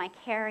all in my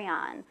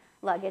carry-on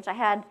luggage. I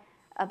had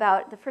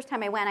the first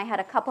time I went, I had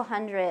a couple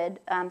hundred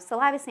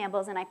saliva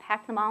samples, and I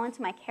packed them all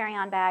into my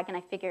carry-on bag, and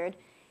I figured,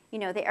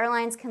 the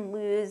airlines can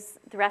lose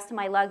the rest of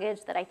my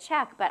luggage that I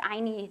check, but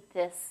I need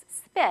this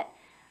spit.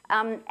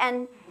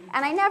 And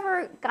I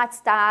never got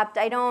stopped.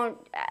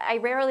 I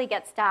rarely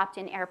get stopped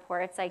in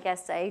airports. I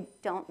guess I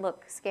don't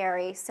look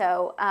scary,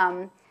 so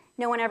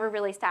no one ever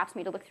really stops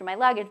me to look through my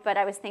luggage. But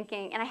I was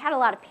thinking, and I had a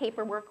lot of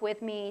paperwork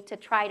with me to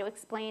try to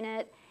explain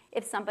it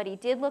if somebody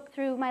did look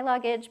through my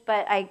luggage,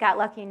 but I got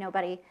lucky,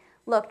 nobody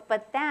looked.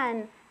 But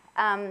then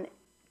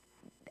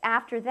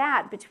after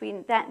that,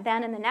 between then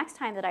and the next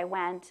time that I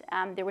went,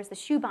 there was the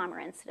shoe bomber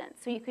incident.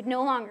 So you could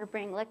no longer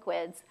bring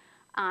liquids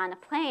on a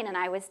plane, and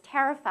I was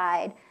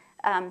terrified.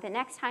 The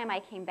next time I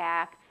came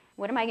back,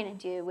 what am I going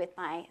to do with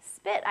my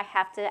spit? I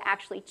have to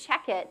actually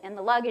check it in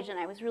the luggage, and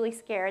I was really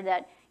scared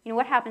that,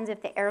 what happens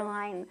if the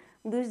airline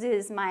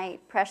loses my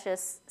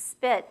precious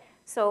spit?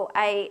 So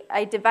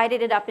I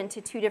divided it up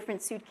into 2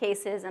 different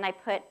suitcases, and I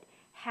put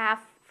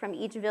half from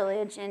each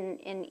village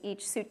in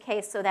each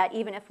suitcase so that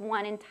even if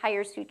one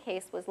entire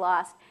suitcase was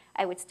lost,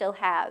 I would still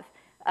have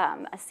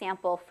a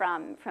sample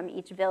from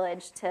each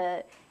village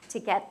to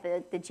get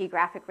the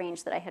geographic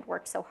range that I had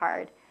worked so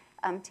hard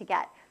to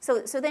get.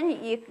 So then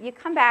you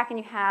come back and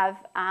you have,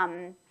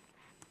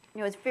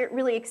 it's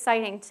really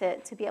exciting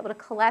to be able to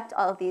collect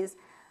all of these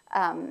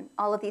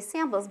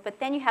samples, but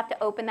then you have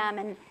to open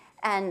them,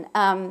 and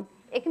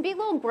it can be a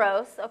little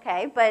gross,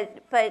 okay,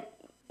 but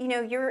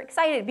you're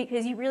excited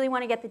because you really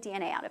want to get the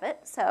DNA out of it.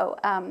 So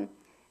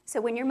so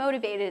when you're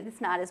motivated,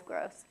 it's not as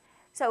gross.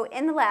 So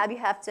in the lab, you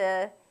have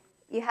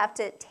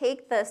to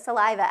take the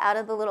saliva out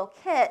of the little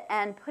kit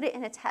and put it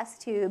in a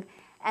test tube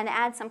and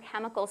add some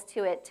chemicals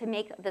to it to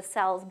make the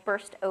cells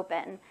burst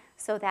open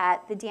so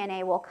that the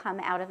DNA will come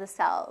out of the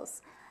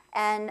cells.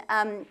 And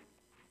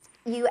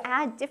you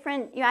add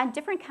different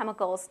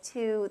chemicals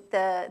to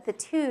the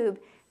tube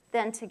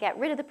then to get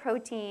rid of the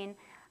protein.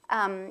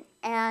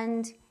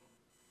 And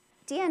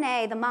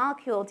DNA, the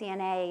molecule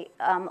DNA,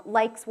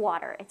 likes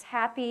water. It's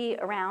happy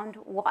around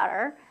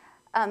water.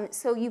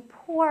 So you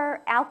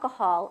pour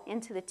alcohol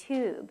into the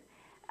tube.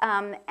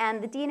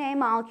 And the DNA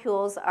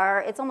molecules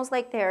it's almost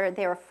like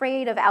they're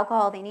afraid of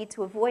alcohol. They need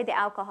to avoid the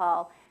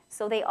alcohol.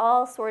 So they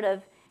all sort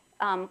of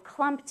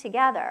clump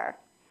together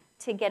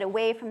to get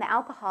away from the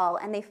alcohol,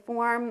 and they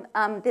form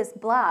this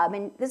blob.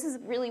 And this is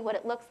really what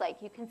it looks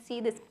like. You can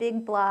see this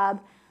big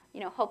blob,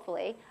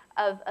 hopefully,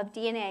 of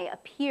DNA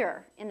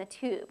appear in the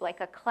tube like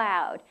a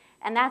cloud.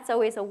 And that's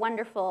always a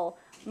wonderful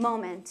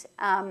moment.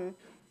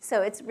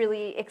 So it's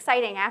really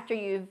exciting after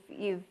you've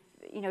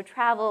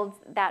traveled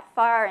that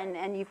far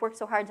and you've worked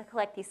so hard to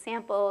collect these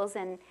samples,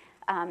 and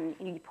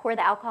you pour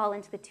the alcohol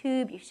into the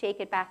tube, you shake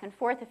it back and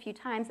forth a few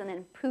times, and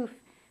then poof,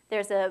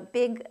 there's a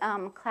big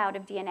cloud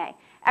of DNA.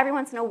 Every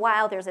once in a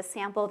while, there's a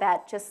sample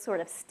that just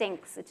sort of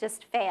stinks. It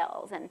just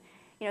fails. And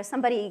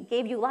somebody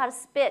gave you a lot of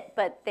spit,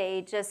 but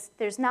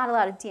there's not a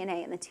lot of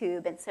DNA in the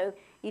tube. And so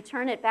you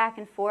turn it back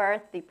and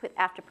forth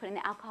after putting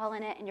the alcohol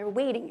in it, and you're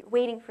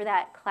waiting for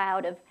that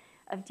cloud of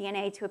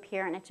DNA to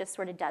appear, and it just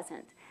sort of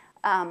doesn't.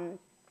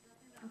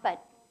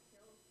 But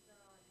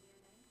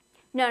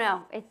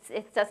no,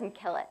 it doesn't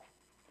kill it.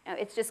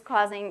 It's just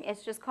causing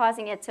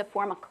it to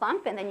form a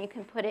clump, and then you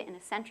can put it in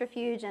a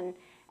centrifuge and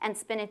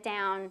spin it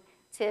down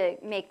to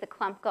make the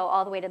clump go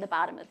all the way to the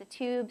bottom of the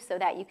tube, so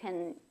that you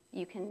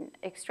can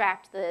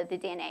extract the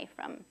DNA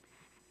from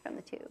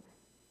the tube.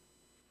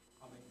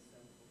 How many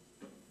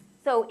samples?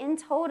 So in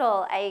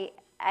total,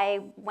 I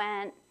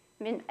went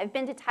I've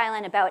been to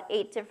Thailand about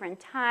 8 different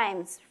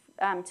times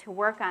to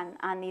work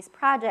on these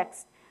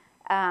projects,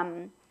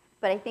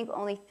 but I think for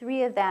only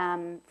 3 of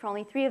them,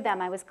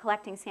 I was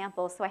collecting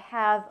samples, so I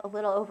have a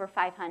little over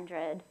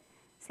 500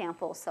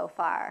 samples so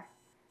far.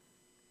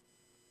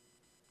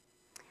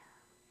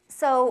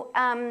 So,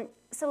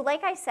 so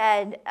like I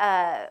said,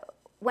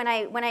 when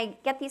I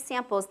get these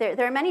samples,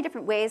 there are many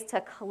different ways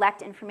to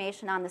collect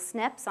information on the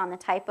SNPs, on the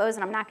typos,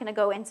 and I'm not going to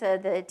go into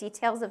the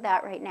details of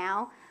that right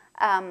now.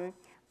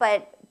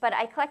 But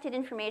I collected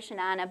information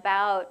on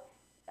about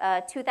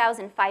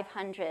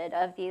 2,500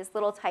 of these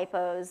little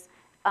typos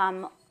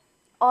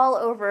all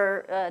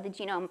over the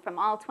genome from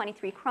all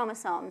 23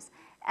 chromosomes.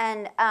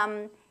 And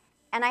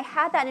I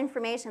had that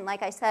information,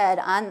 like I said,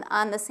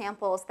 on the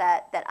samples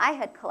that I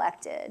had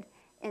collected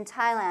in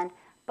Thailand.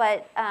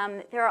 But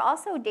there are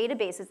also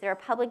databases, there are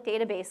public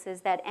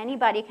databases that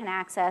anybody can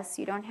access.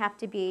 You don't have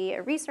to be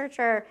a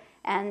researcher,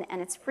 and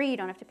it's free, you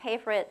don't have to pay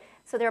for it.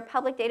 So there are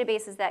public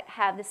databases that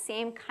have the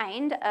same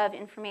kind of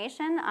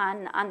information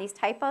on these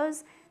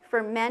typos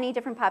for many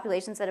different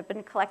populations that have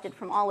been collected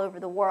from all over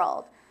the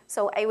world.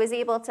 So I was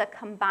able to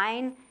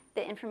combine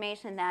the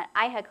information that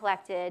I had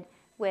collected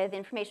with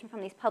information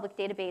from these public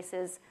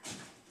databases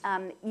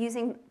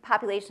using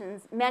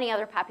populations, many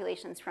other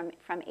populations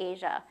from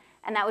Asia.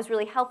 And that was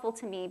really helpful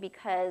to me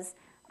because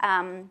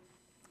then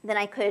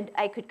I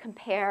could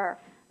compare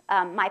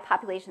my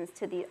populations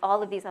to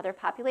all of these other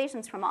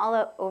populations from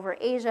all over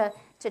Asia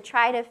to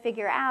try to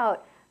figure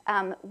out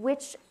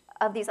which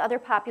of these other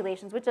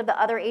populations, which of the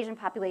other Asian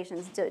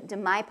populations do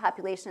my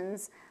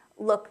populations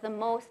look the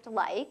most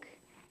like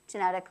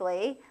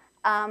genetically,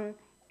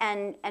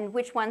 and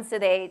which ones do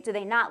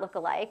they not look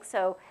alike.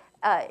 So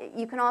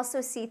you can also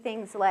see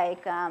things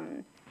like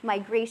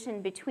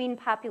migration between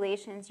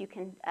populations. You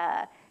can,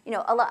 a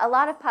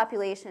lot of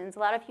populations, a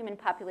lot of human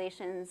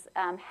populations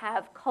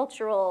have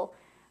cultural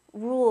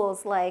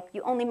rules like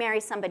you only marry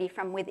somebody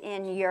from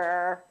within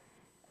your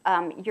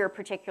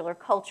particular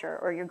culture,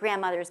 or your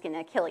grandmother's going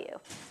to kill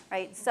you,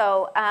 right?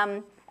 So,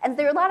 and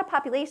there are a lot of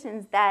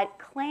populations that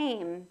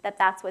claim that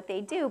that's what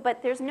they do,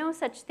 but there's no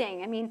such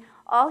thing. I mean,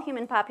 all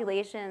human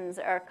populations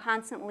are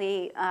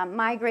constantly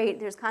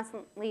there's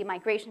constantly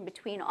migration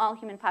between all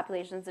human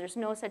populations. There's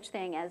no such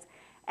thing as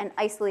an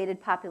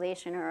isolated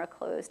population or a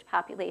closed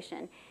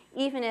population,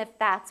 even if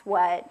that's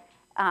what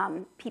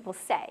people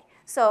say.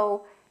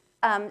 So,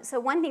 so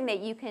one thing that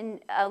you can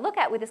look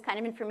at with this kind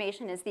of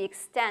information is the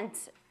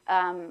extent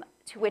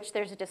to which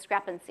there's a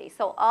discrepancy.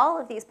 So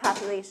all of these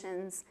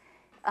populations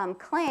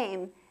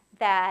claim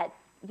that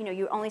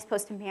you're only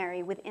supposed to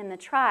marry within the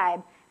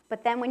tribe,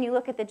 but then when you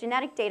look at the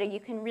genetic data, you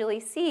can really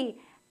see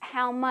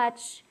how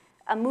much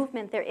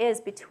movement there is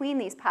between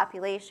these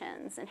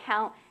populations and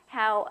how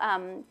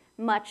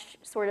much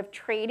sort of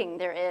trading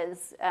there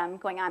is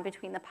going on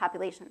between the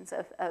populations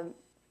of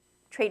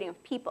trading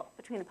of people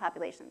between the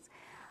populations.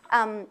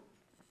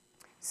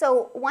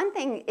 So one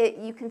thing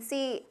you can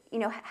see,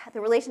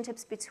 the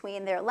relationships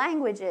between their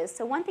languages.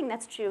 So one thing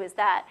that's true is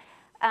that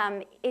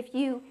if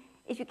you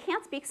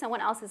can't speak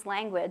someone else's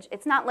language,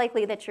 it's not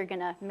likely that you're going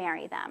to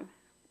marry them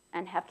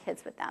and have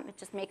kids with them. It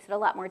just makes it a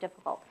lot more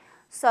difficult.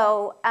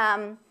 So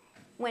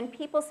when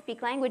people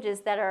speak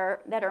languages that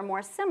are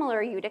more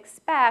similar, you'd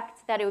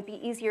expect that it would be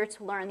easier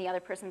to learn the other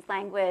person's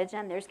language,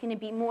 and there's going to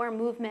be more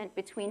movement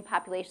between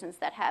populations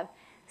that have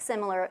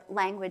similar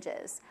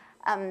languages.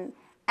 And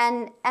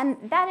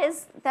that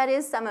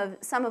is some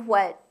of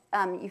what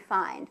you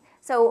find.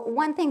 So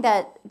one thing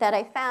that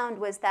I found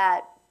was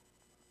that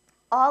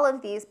all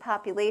of these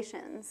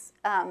populations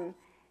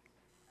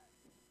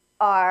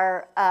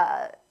are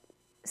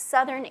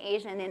Southern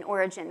Asian in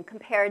origin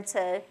compared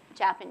to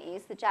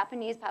Japanese. The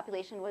Japanese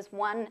population was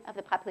one of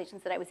the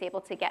populations that I was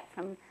able to get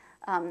from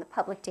the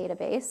public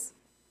database.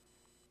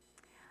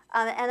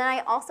 And then I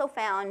also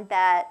found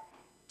that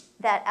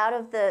out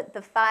of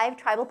the 5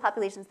 tribal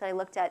populations that I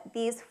looked at,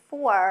 these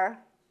 4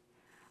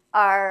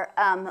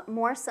 are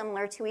more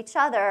similar to each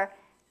other.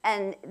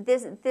 And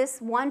this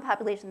one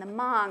population, the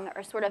Hmong,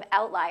 are sort of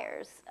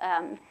outliers.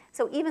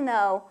 So even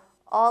though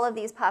all of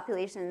these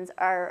populations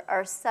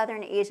are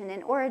Southern Asian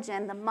in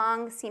origin, the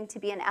Hmong seem to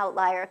be an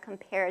outlier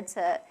compared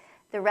to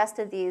the rest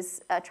of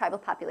these tribal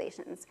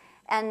populations.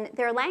 And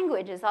their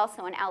language is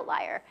also an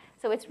outlier.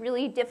 So it's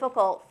really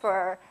difficult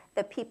for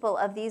the people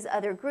of these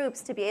other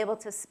groups to be able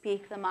to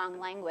speak the Hmong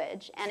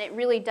language. And it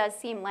really does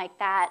seem like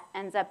that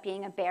ends up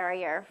being a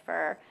barrier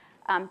for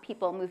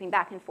people moving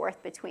back and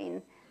forth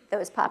between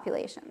those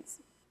populations.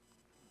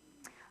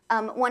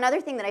 One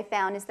other thing that I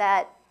found is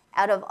that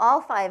out of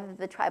all 5 of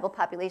the tribal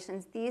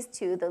populations, these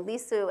 2, the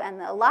Lisu and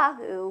the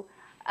Lahu,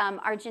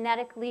 are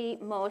genetically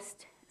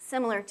most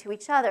similar to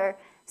each other.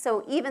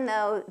 So even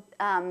though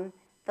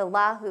the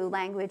Lahu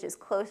language is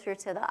closer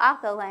to the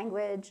Aka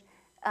language,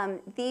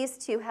 these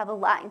 2 have a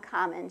lot in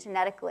common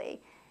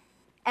genetically.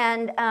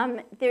 And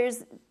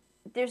there's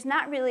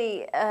not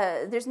really,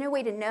 there's no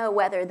way to know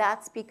whether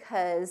that's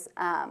because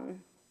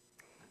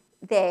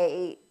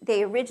they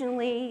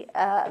originally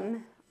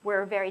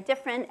were very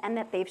different and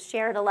that they've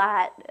shared a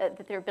lot,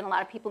 that there have been a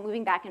lot of people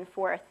moving back and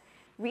forth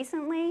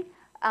recently,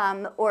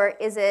 or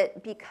is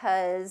it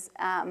because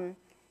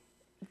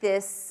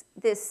this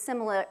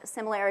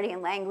similarity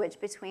in language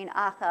between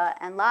Aka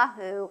and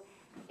Lahu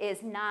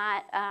is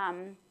not,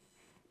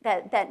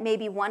 that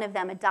maybe one of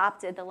them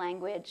adopted the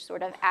language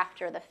sort of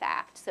after the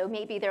fact. So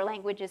maybe their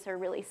languages are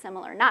really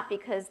similar, not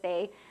because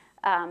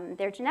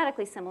they're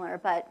genetically similar,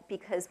 but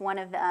because one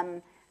of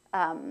them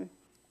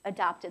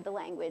adopted the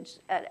language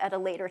at a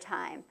later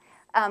time.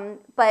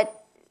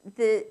 But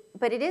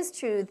it is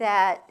true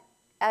that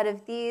out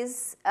of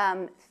these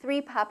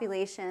 3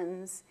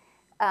 populations,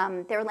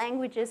 their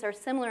languages are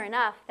similar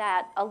enough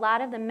that a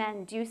lot of the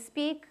men do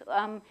speak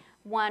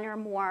one or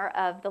more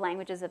of the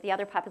languages of the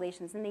other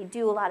populations, and they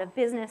do a lot of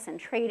business and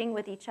trading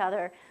with each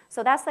other.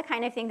 So that's the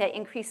kind of thing that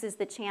increases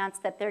the chance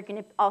that they're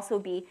going to also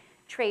be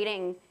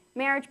trading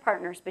marriage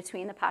partners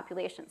between the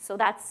populations. So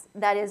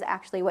that is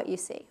actually what you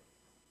see.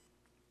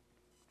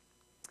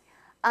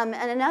 And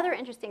another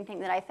interesting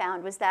thing that I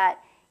found was that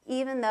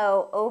even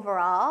though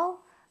overall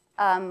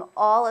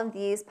all of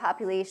these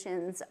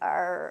populations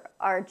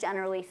are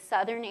generally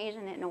Southern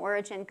Asian in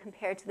origin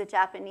compared to the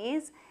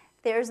Japanese,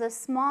 there's a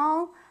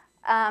small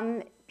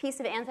piece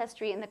of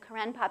ancestry in the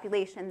Karen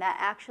population that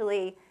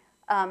actually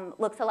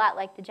looks a lot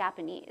like the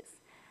Japanese.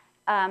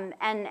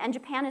 And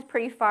Japan is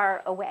pretty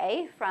far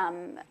away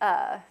from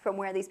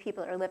where these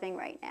people are living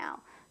right now.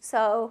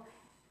 So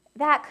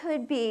that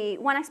could be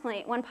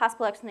one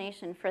possible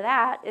explanation for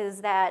that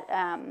is that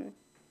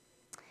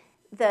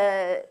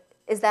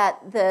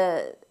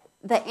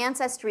the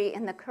ancestry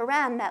in the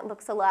Karen that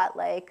looks a lot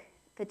like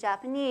the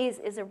Japanese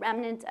is a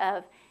remnant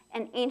of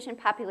an ancient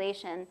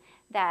population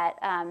that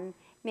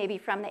maybe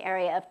from the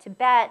area of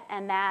Tibet,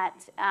 and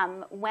that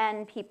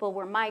when people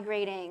were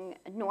migrating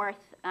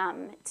north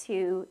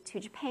to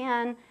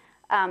Japan,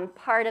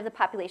 part of the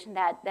population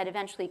that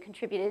eventually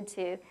contributed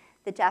to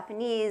the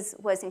Japanese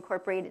was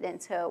incorporated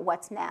into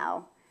what's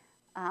now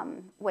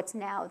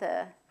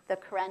the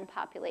Karen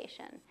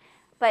population.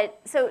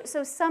 But so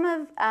some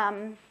of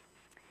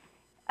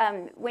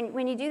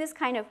when you do this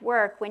kind of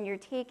work, when you're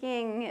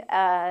taking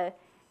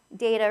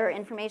data or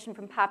information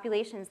from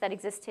populations that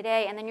exist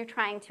today, and then you're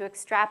trying to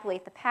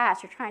extrapolate the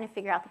past, you're trying to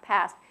figure out the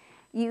past,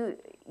 you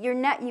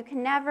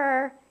can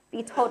never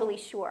be totally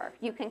sure.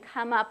 You can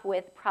come up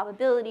with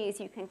probabilities,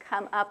 you can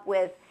come up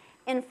with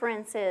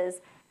inferences,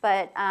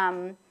 but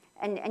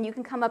and you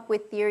can come up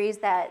with theories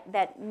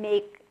that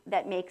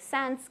make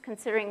sense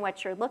considering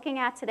what you're looking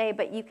at today,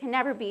 but you can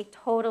never be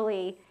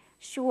totally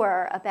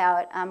sure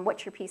about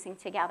what you're piecing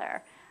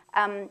together.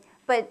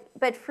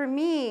 But for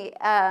me,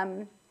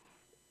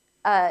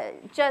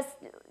 just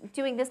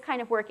doing this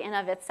kind of work in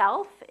of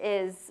itself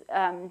is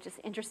just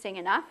interesting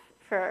enough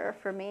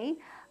for me.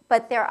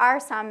 But there are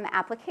some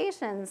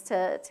applications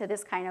to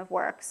this kind of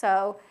work.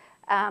 So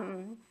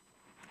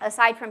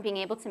aside from being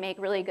able to make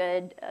really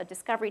good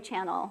Discovery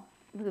Channel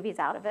movies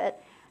out of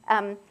it,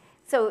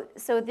 so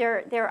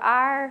there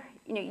are,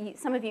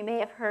 some of you may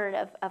have heard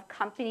of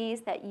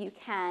companies that you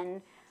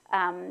can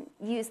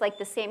use like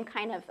the same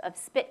kind of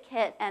spit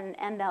kit,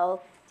 and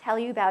they'll tell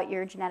you about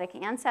your genetic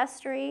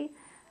ancestry.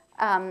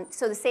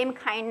 So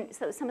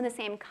some of the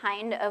same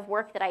kind of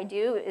work that I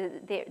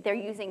do, they're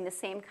using the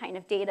same kind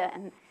of data,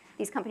 and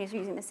these companies are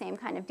using the same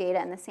kind of data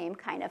and the same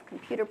kind of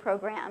computer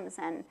programs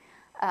and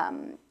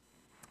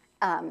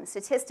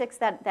statistics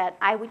that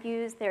I would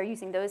use. They're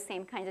using those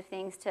same kinds of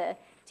things to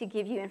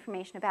give you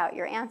information about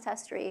your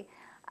ancestry.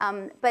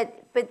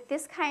 But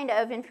this kind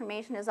of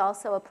information is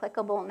also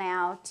applicable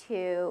now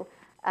to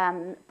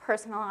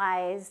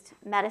personalized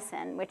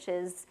medicine, which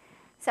is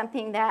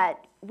something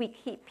that we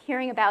keep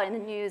hearing about in the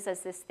news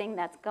as this thing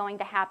that's going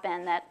to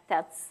happen,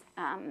 that's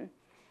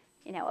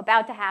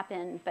about to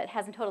happen, but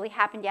hasn't totally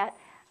happened yet.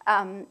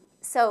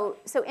 So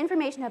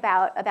information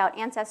about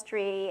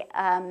ancestry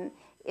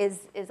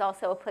is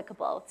also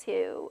applicable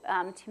to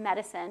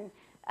medicine,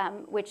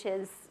 which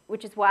is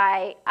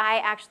why I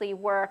actually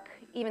work,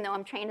 even though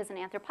I'm trained as an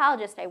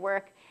anthropologist, I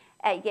work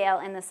at Yale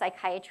in the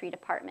psychiatry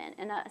department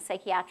in a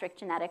psychiatric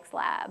genetics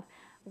lab,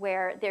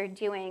 where they're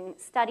doing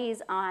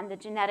studies on the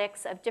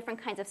genetics of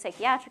different kinds of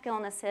psychiatric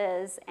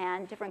illnesses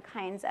and different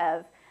kinds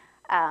of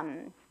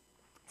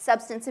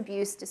substance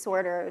abuse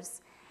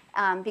disorders,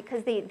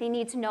 because they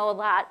need to know a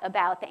lot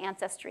about the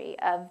ancestry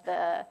of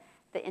the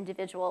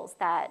individuals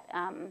that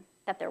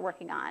they're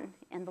working on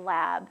in the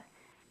lab.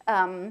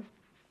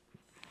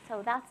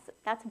 So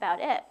that's about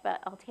it, but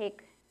I'll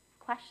take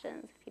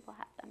questions if people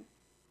have them.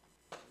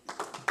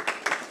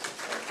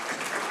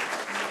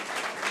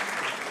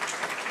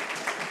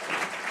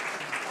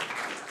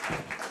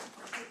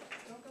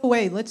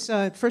 Away. Let's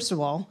first of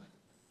all,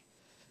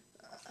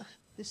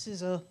 this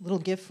is a little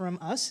gift from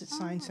us at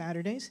Science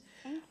Saturdays.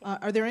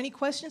 Are there any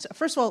questions?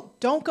 First of all,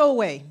 don't go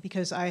away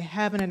because I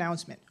have an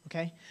announcement.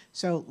 Okay,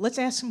 so let's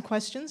ask some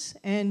questions,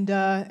 and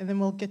then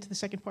we'll get to the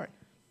second part.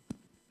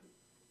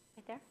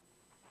 Right there.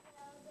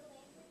 The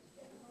language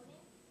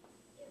component,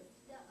 if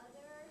the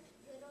other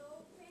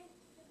little print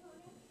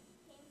component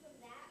came from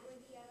that, where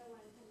the other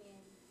one come in?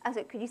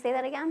 So could you say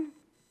that again?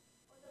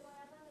 Or the one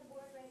up on the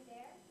board right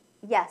there?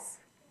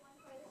 Yes. The one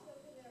furthest over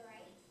to the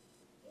right?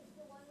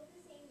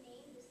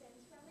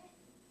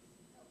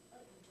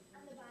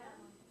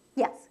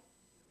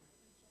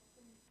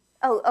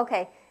 Oh,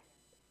 okay.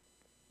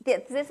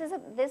 This is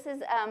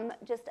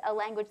just a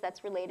language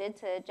that's related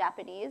to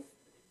Japanese.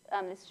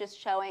 It's just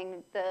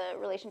showing the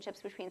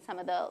relationships between some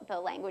of the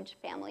language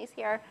families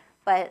here.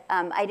 But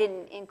I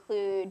didn't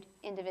include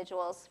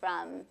individuals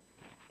from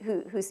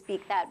who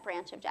speak that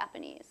branch of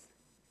Japanese.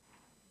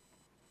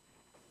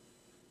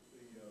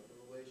 The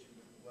relation,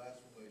 the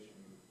last relation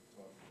you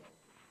talked about,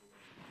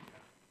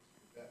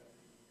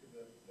 could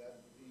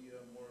that be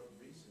more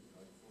recent,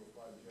 like 4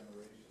 or 5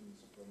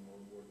 generations from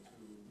World War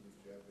II, the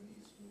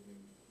Japanese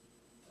moving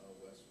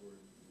westward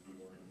to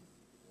warring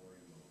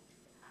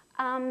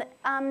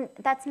mode?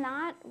 That's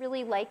not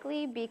really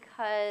likely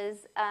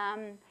because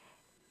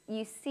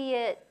you see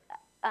it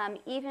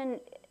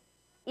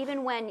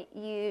even when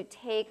you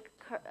take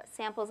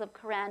samples of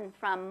Karen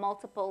from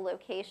multiple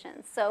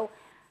locations.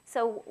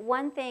 So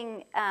one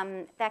thing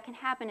that can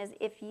happen is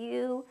if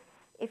you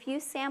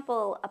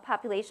sample a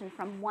population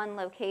from one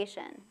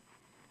location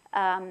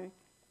and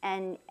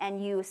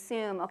you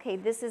assume, okay,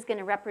 this is going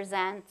to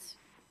represent,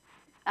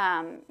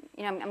 I'm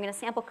going to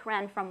sample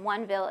Karen from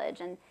one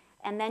village,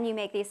 and then you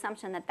make the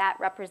assumption that that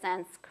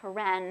represents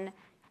Karen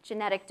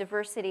genetic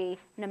diversity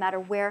no matter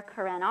where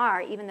Karen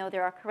are, even though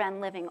there are Karen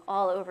living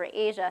all over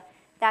Asia.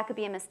 That could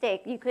be a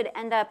mistake. You could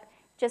end up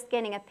just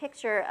getting a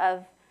picture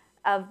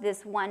of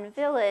this one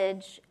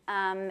village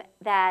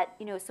that,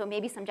 so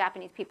maybe some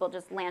Japanese people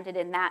just landed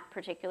in that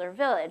particular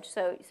village.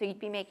 So you'd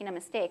be making a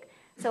mistake.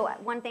 So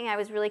one thing I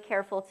was really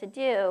careful to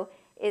do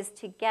is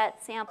to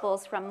get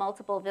samples from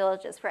multiple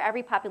villages. For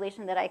every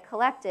population that I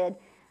collected,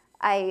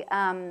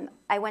 I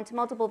went to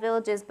multiple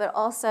villages, but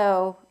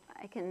also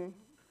I can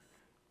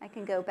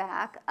go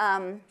back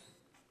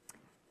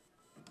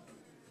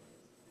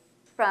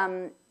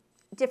from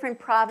different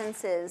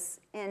provinces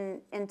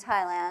in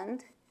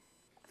Thailand,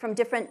 from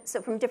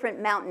different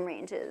mountain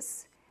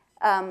ranges,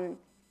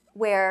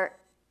 where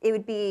it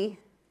would be,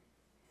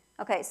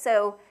 okay,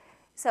 so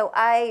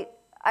I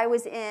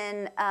was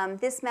in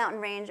this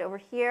mountain range over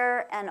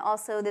here and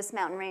also this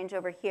mountain range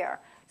over here.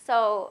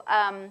 So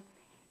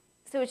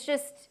it's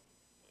just,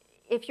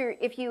 if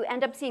you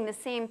end up seeing the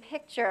same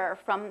picture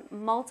from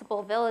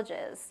multiple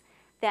villages,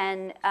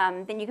 then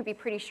you can be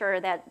pretty sure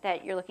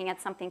that you're looking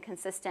at something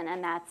consistent,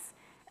 and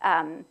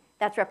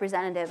that's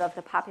representative of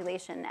the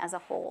population as a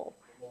whole.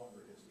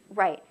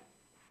 Right,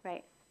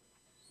 right.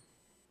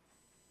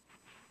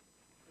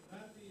 Could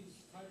that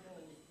these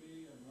typos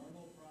be a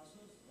normal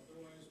process?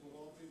 Otherwise, we'll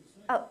all be the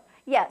same. Oh,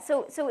 yeah.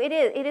 So it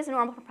is a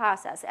normal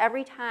process.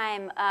 Every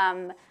time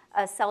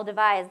a cell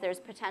divides, there's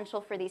potential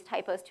for these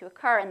typos to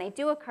occur, and they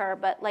do occur.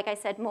 But like I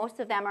said,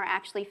 most of them are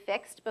actually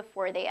fixed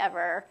before they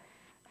ever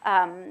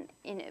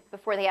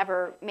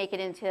make it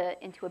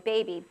into a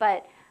baby.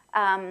 But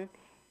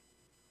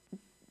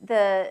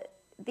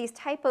these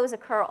typos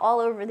occur all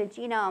over the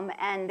genome,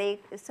 and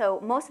so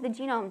most of the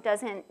genome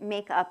doesn't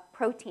make up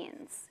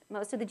proteins.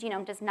 Most of the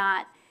genome does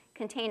not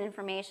contain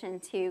information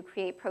to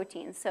create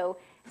proteins. So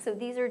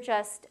these are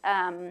just,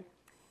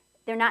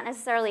 they're not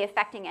necessarily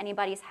affecting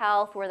anybody's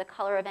health or the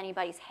color of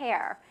anybody's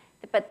hair,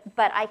 but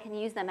I can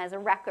use them as a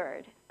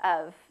record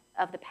of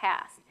the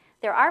past.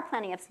 There are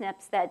plenty of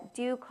SNPs that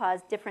do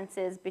cause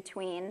differences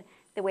between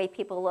the way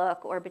people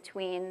look, or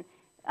between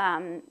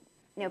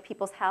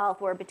people's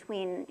health, or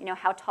between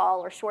how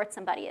tall or short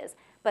somebody is.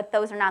 But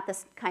those are not the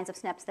kinds of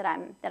SNPs that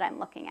I'm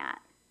looking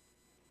at.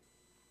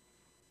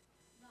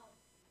 Now,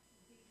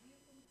 did you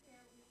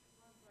compare which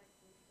ones, like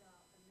with the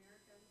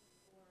Americans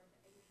or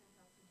the Asian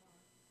have more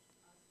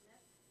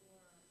SNPs, or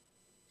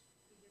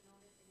did you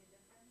notice any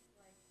difference,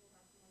 like who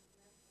has more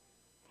SNPs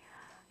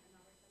than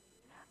another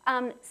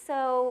country?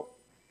 So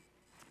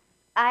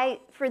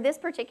for this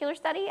particular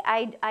study,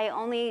 I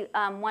only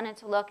wanted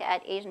to look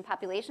at Asian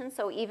populations.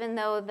 So even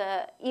though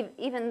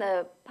even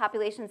the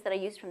populations that I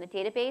used from the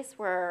database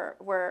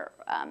were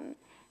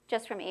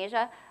just from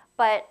Asia,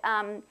 but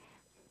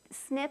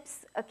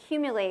SNPs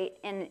accumulate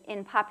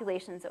in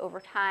populations over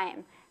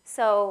time.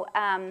 So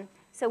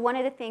one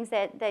of the things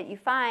that you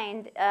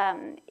find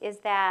is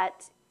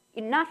that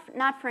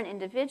not for an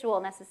individual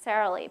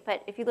necessarily,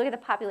 but if you look at the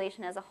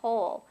population as a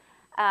whole.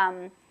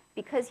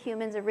 Because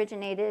humans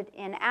originated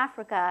in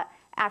Africa,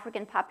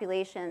 African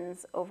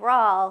populations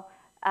overall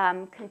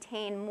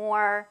contain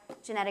more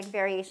genetic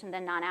variation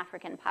than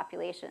non-African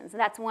populations. And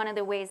that's one of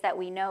the ways that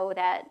we know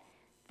that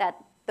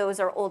those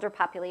are older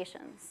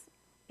populations,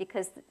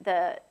 because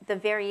the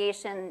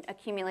variation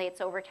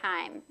accumulates over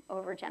time,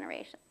 over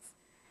generations.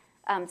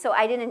 So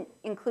I didn't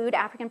include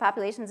African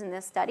populations in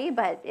this study,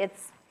 but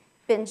it's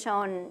been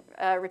shown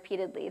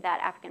repeatedly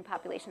that African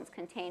populations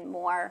contain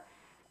more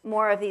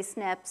of these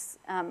SNPs,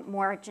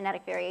 more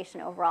genetic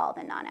variation overall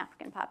than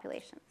non-African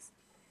populations.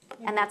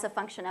 And that's a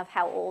function of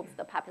how old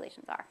the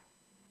populations are.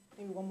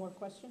 Maybe one more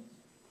question?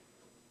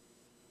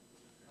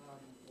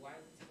 Why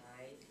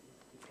Thai?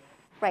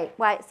 Right,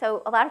 why?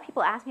 So a lot of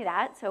people ask me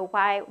that, so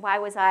why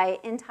was I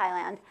in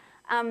Thailand?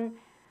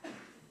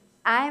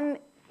 I'm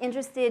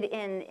interested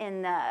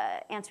in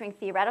answering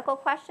theoretical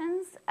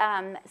questions.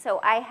 So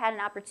I had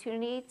an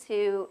opportunity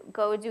to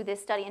go do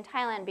this study in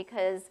Thailand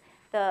because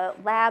the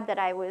lab that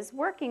I was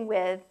working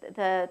with,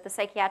 the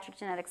psychiatric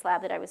genetics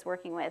lab that I was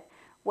working with,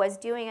 was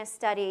doing a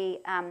study,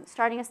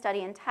 starting a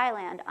study in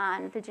Thailand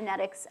on the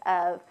genetics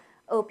of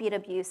opiate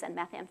abuse and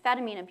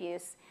methamphetamine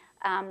abuse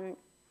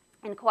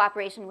in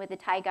cooperation with the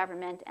Thai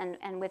government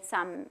and with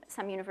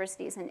some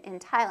universities in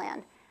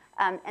Thailand.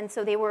 And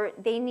so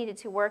they needed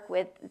to work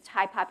with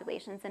Thai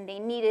populations, and they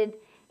needed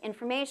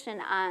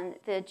information on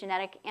the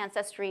genetic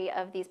ancestry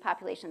of these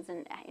populations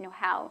and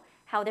how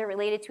they're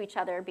related to each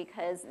other,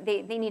 because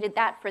they needed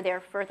that for their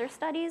further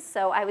studies.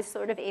 So I was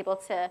sort of able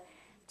to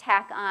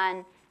tack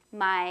on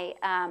my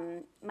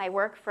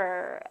work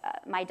for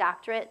my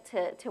doctorate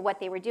to what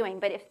they were doing.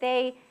 But if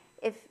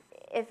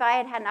I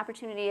had an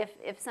opportunity,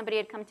 if somebody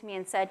had come to me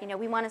and said,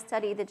 we want to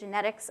study the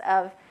genetics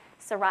of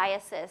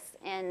psoriasis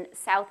in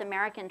South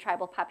American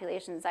tribal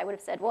populations, I would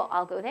have said, well,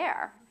 I'll go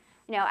there.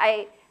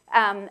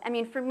 I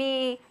mean, for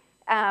me,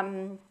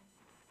 I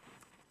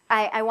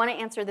want to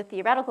answer the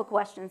theoretical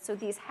questions, so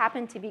these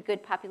happen to be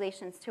good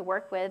populations to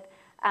work with.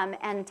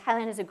 And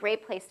Thailand is a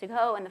great place to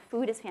go, and the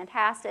food is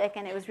fantastic,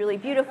 and it was really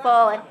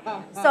beautiful. And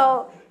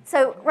so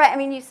right, I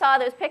mean, you saw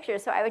those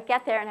pictures, so I would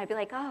get there, and I'd be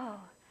like, oh,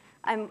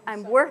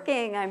 I'm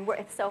working,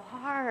 it's so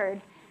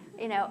hard,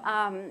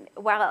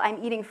 while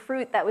I'm eating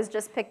fruit that was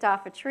just picked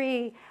off a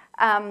tree.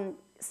 I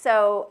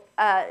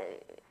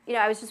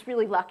was just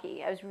really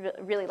lucky. I was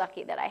really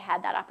lucky that I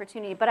had that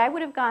opportunity. But I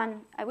would have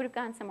gone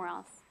somewhere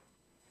else.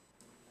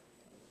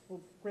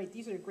 Well, great.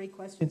 These are great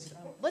questions.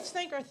 Let's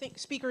thank our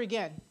speaker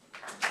again.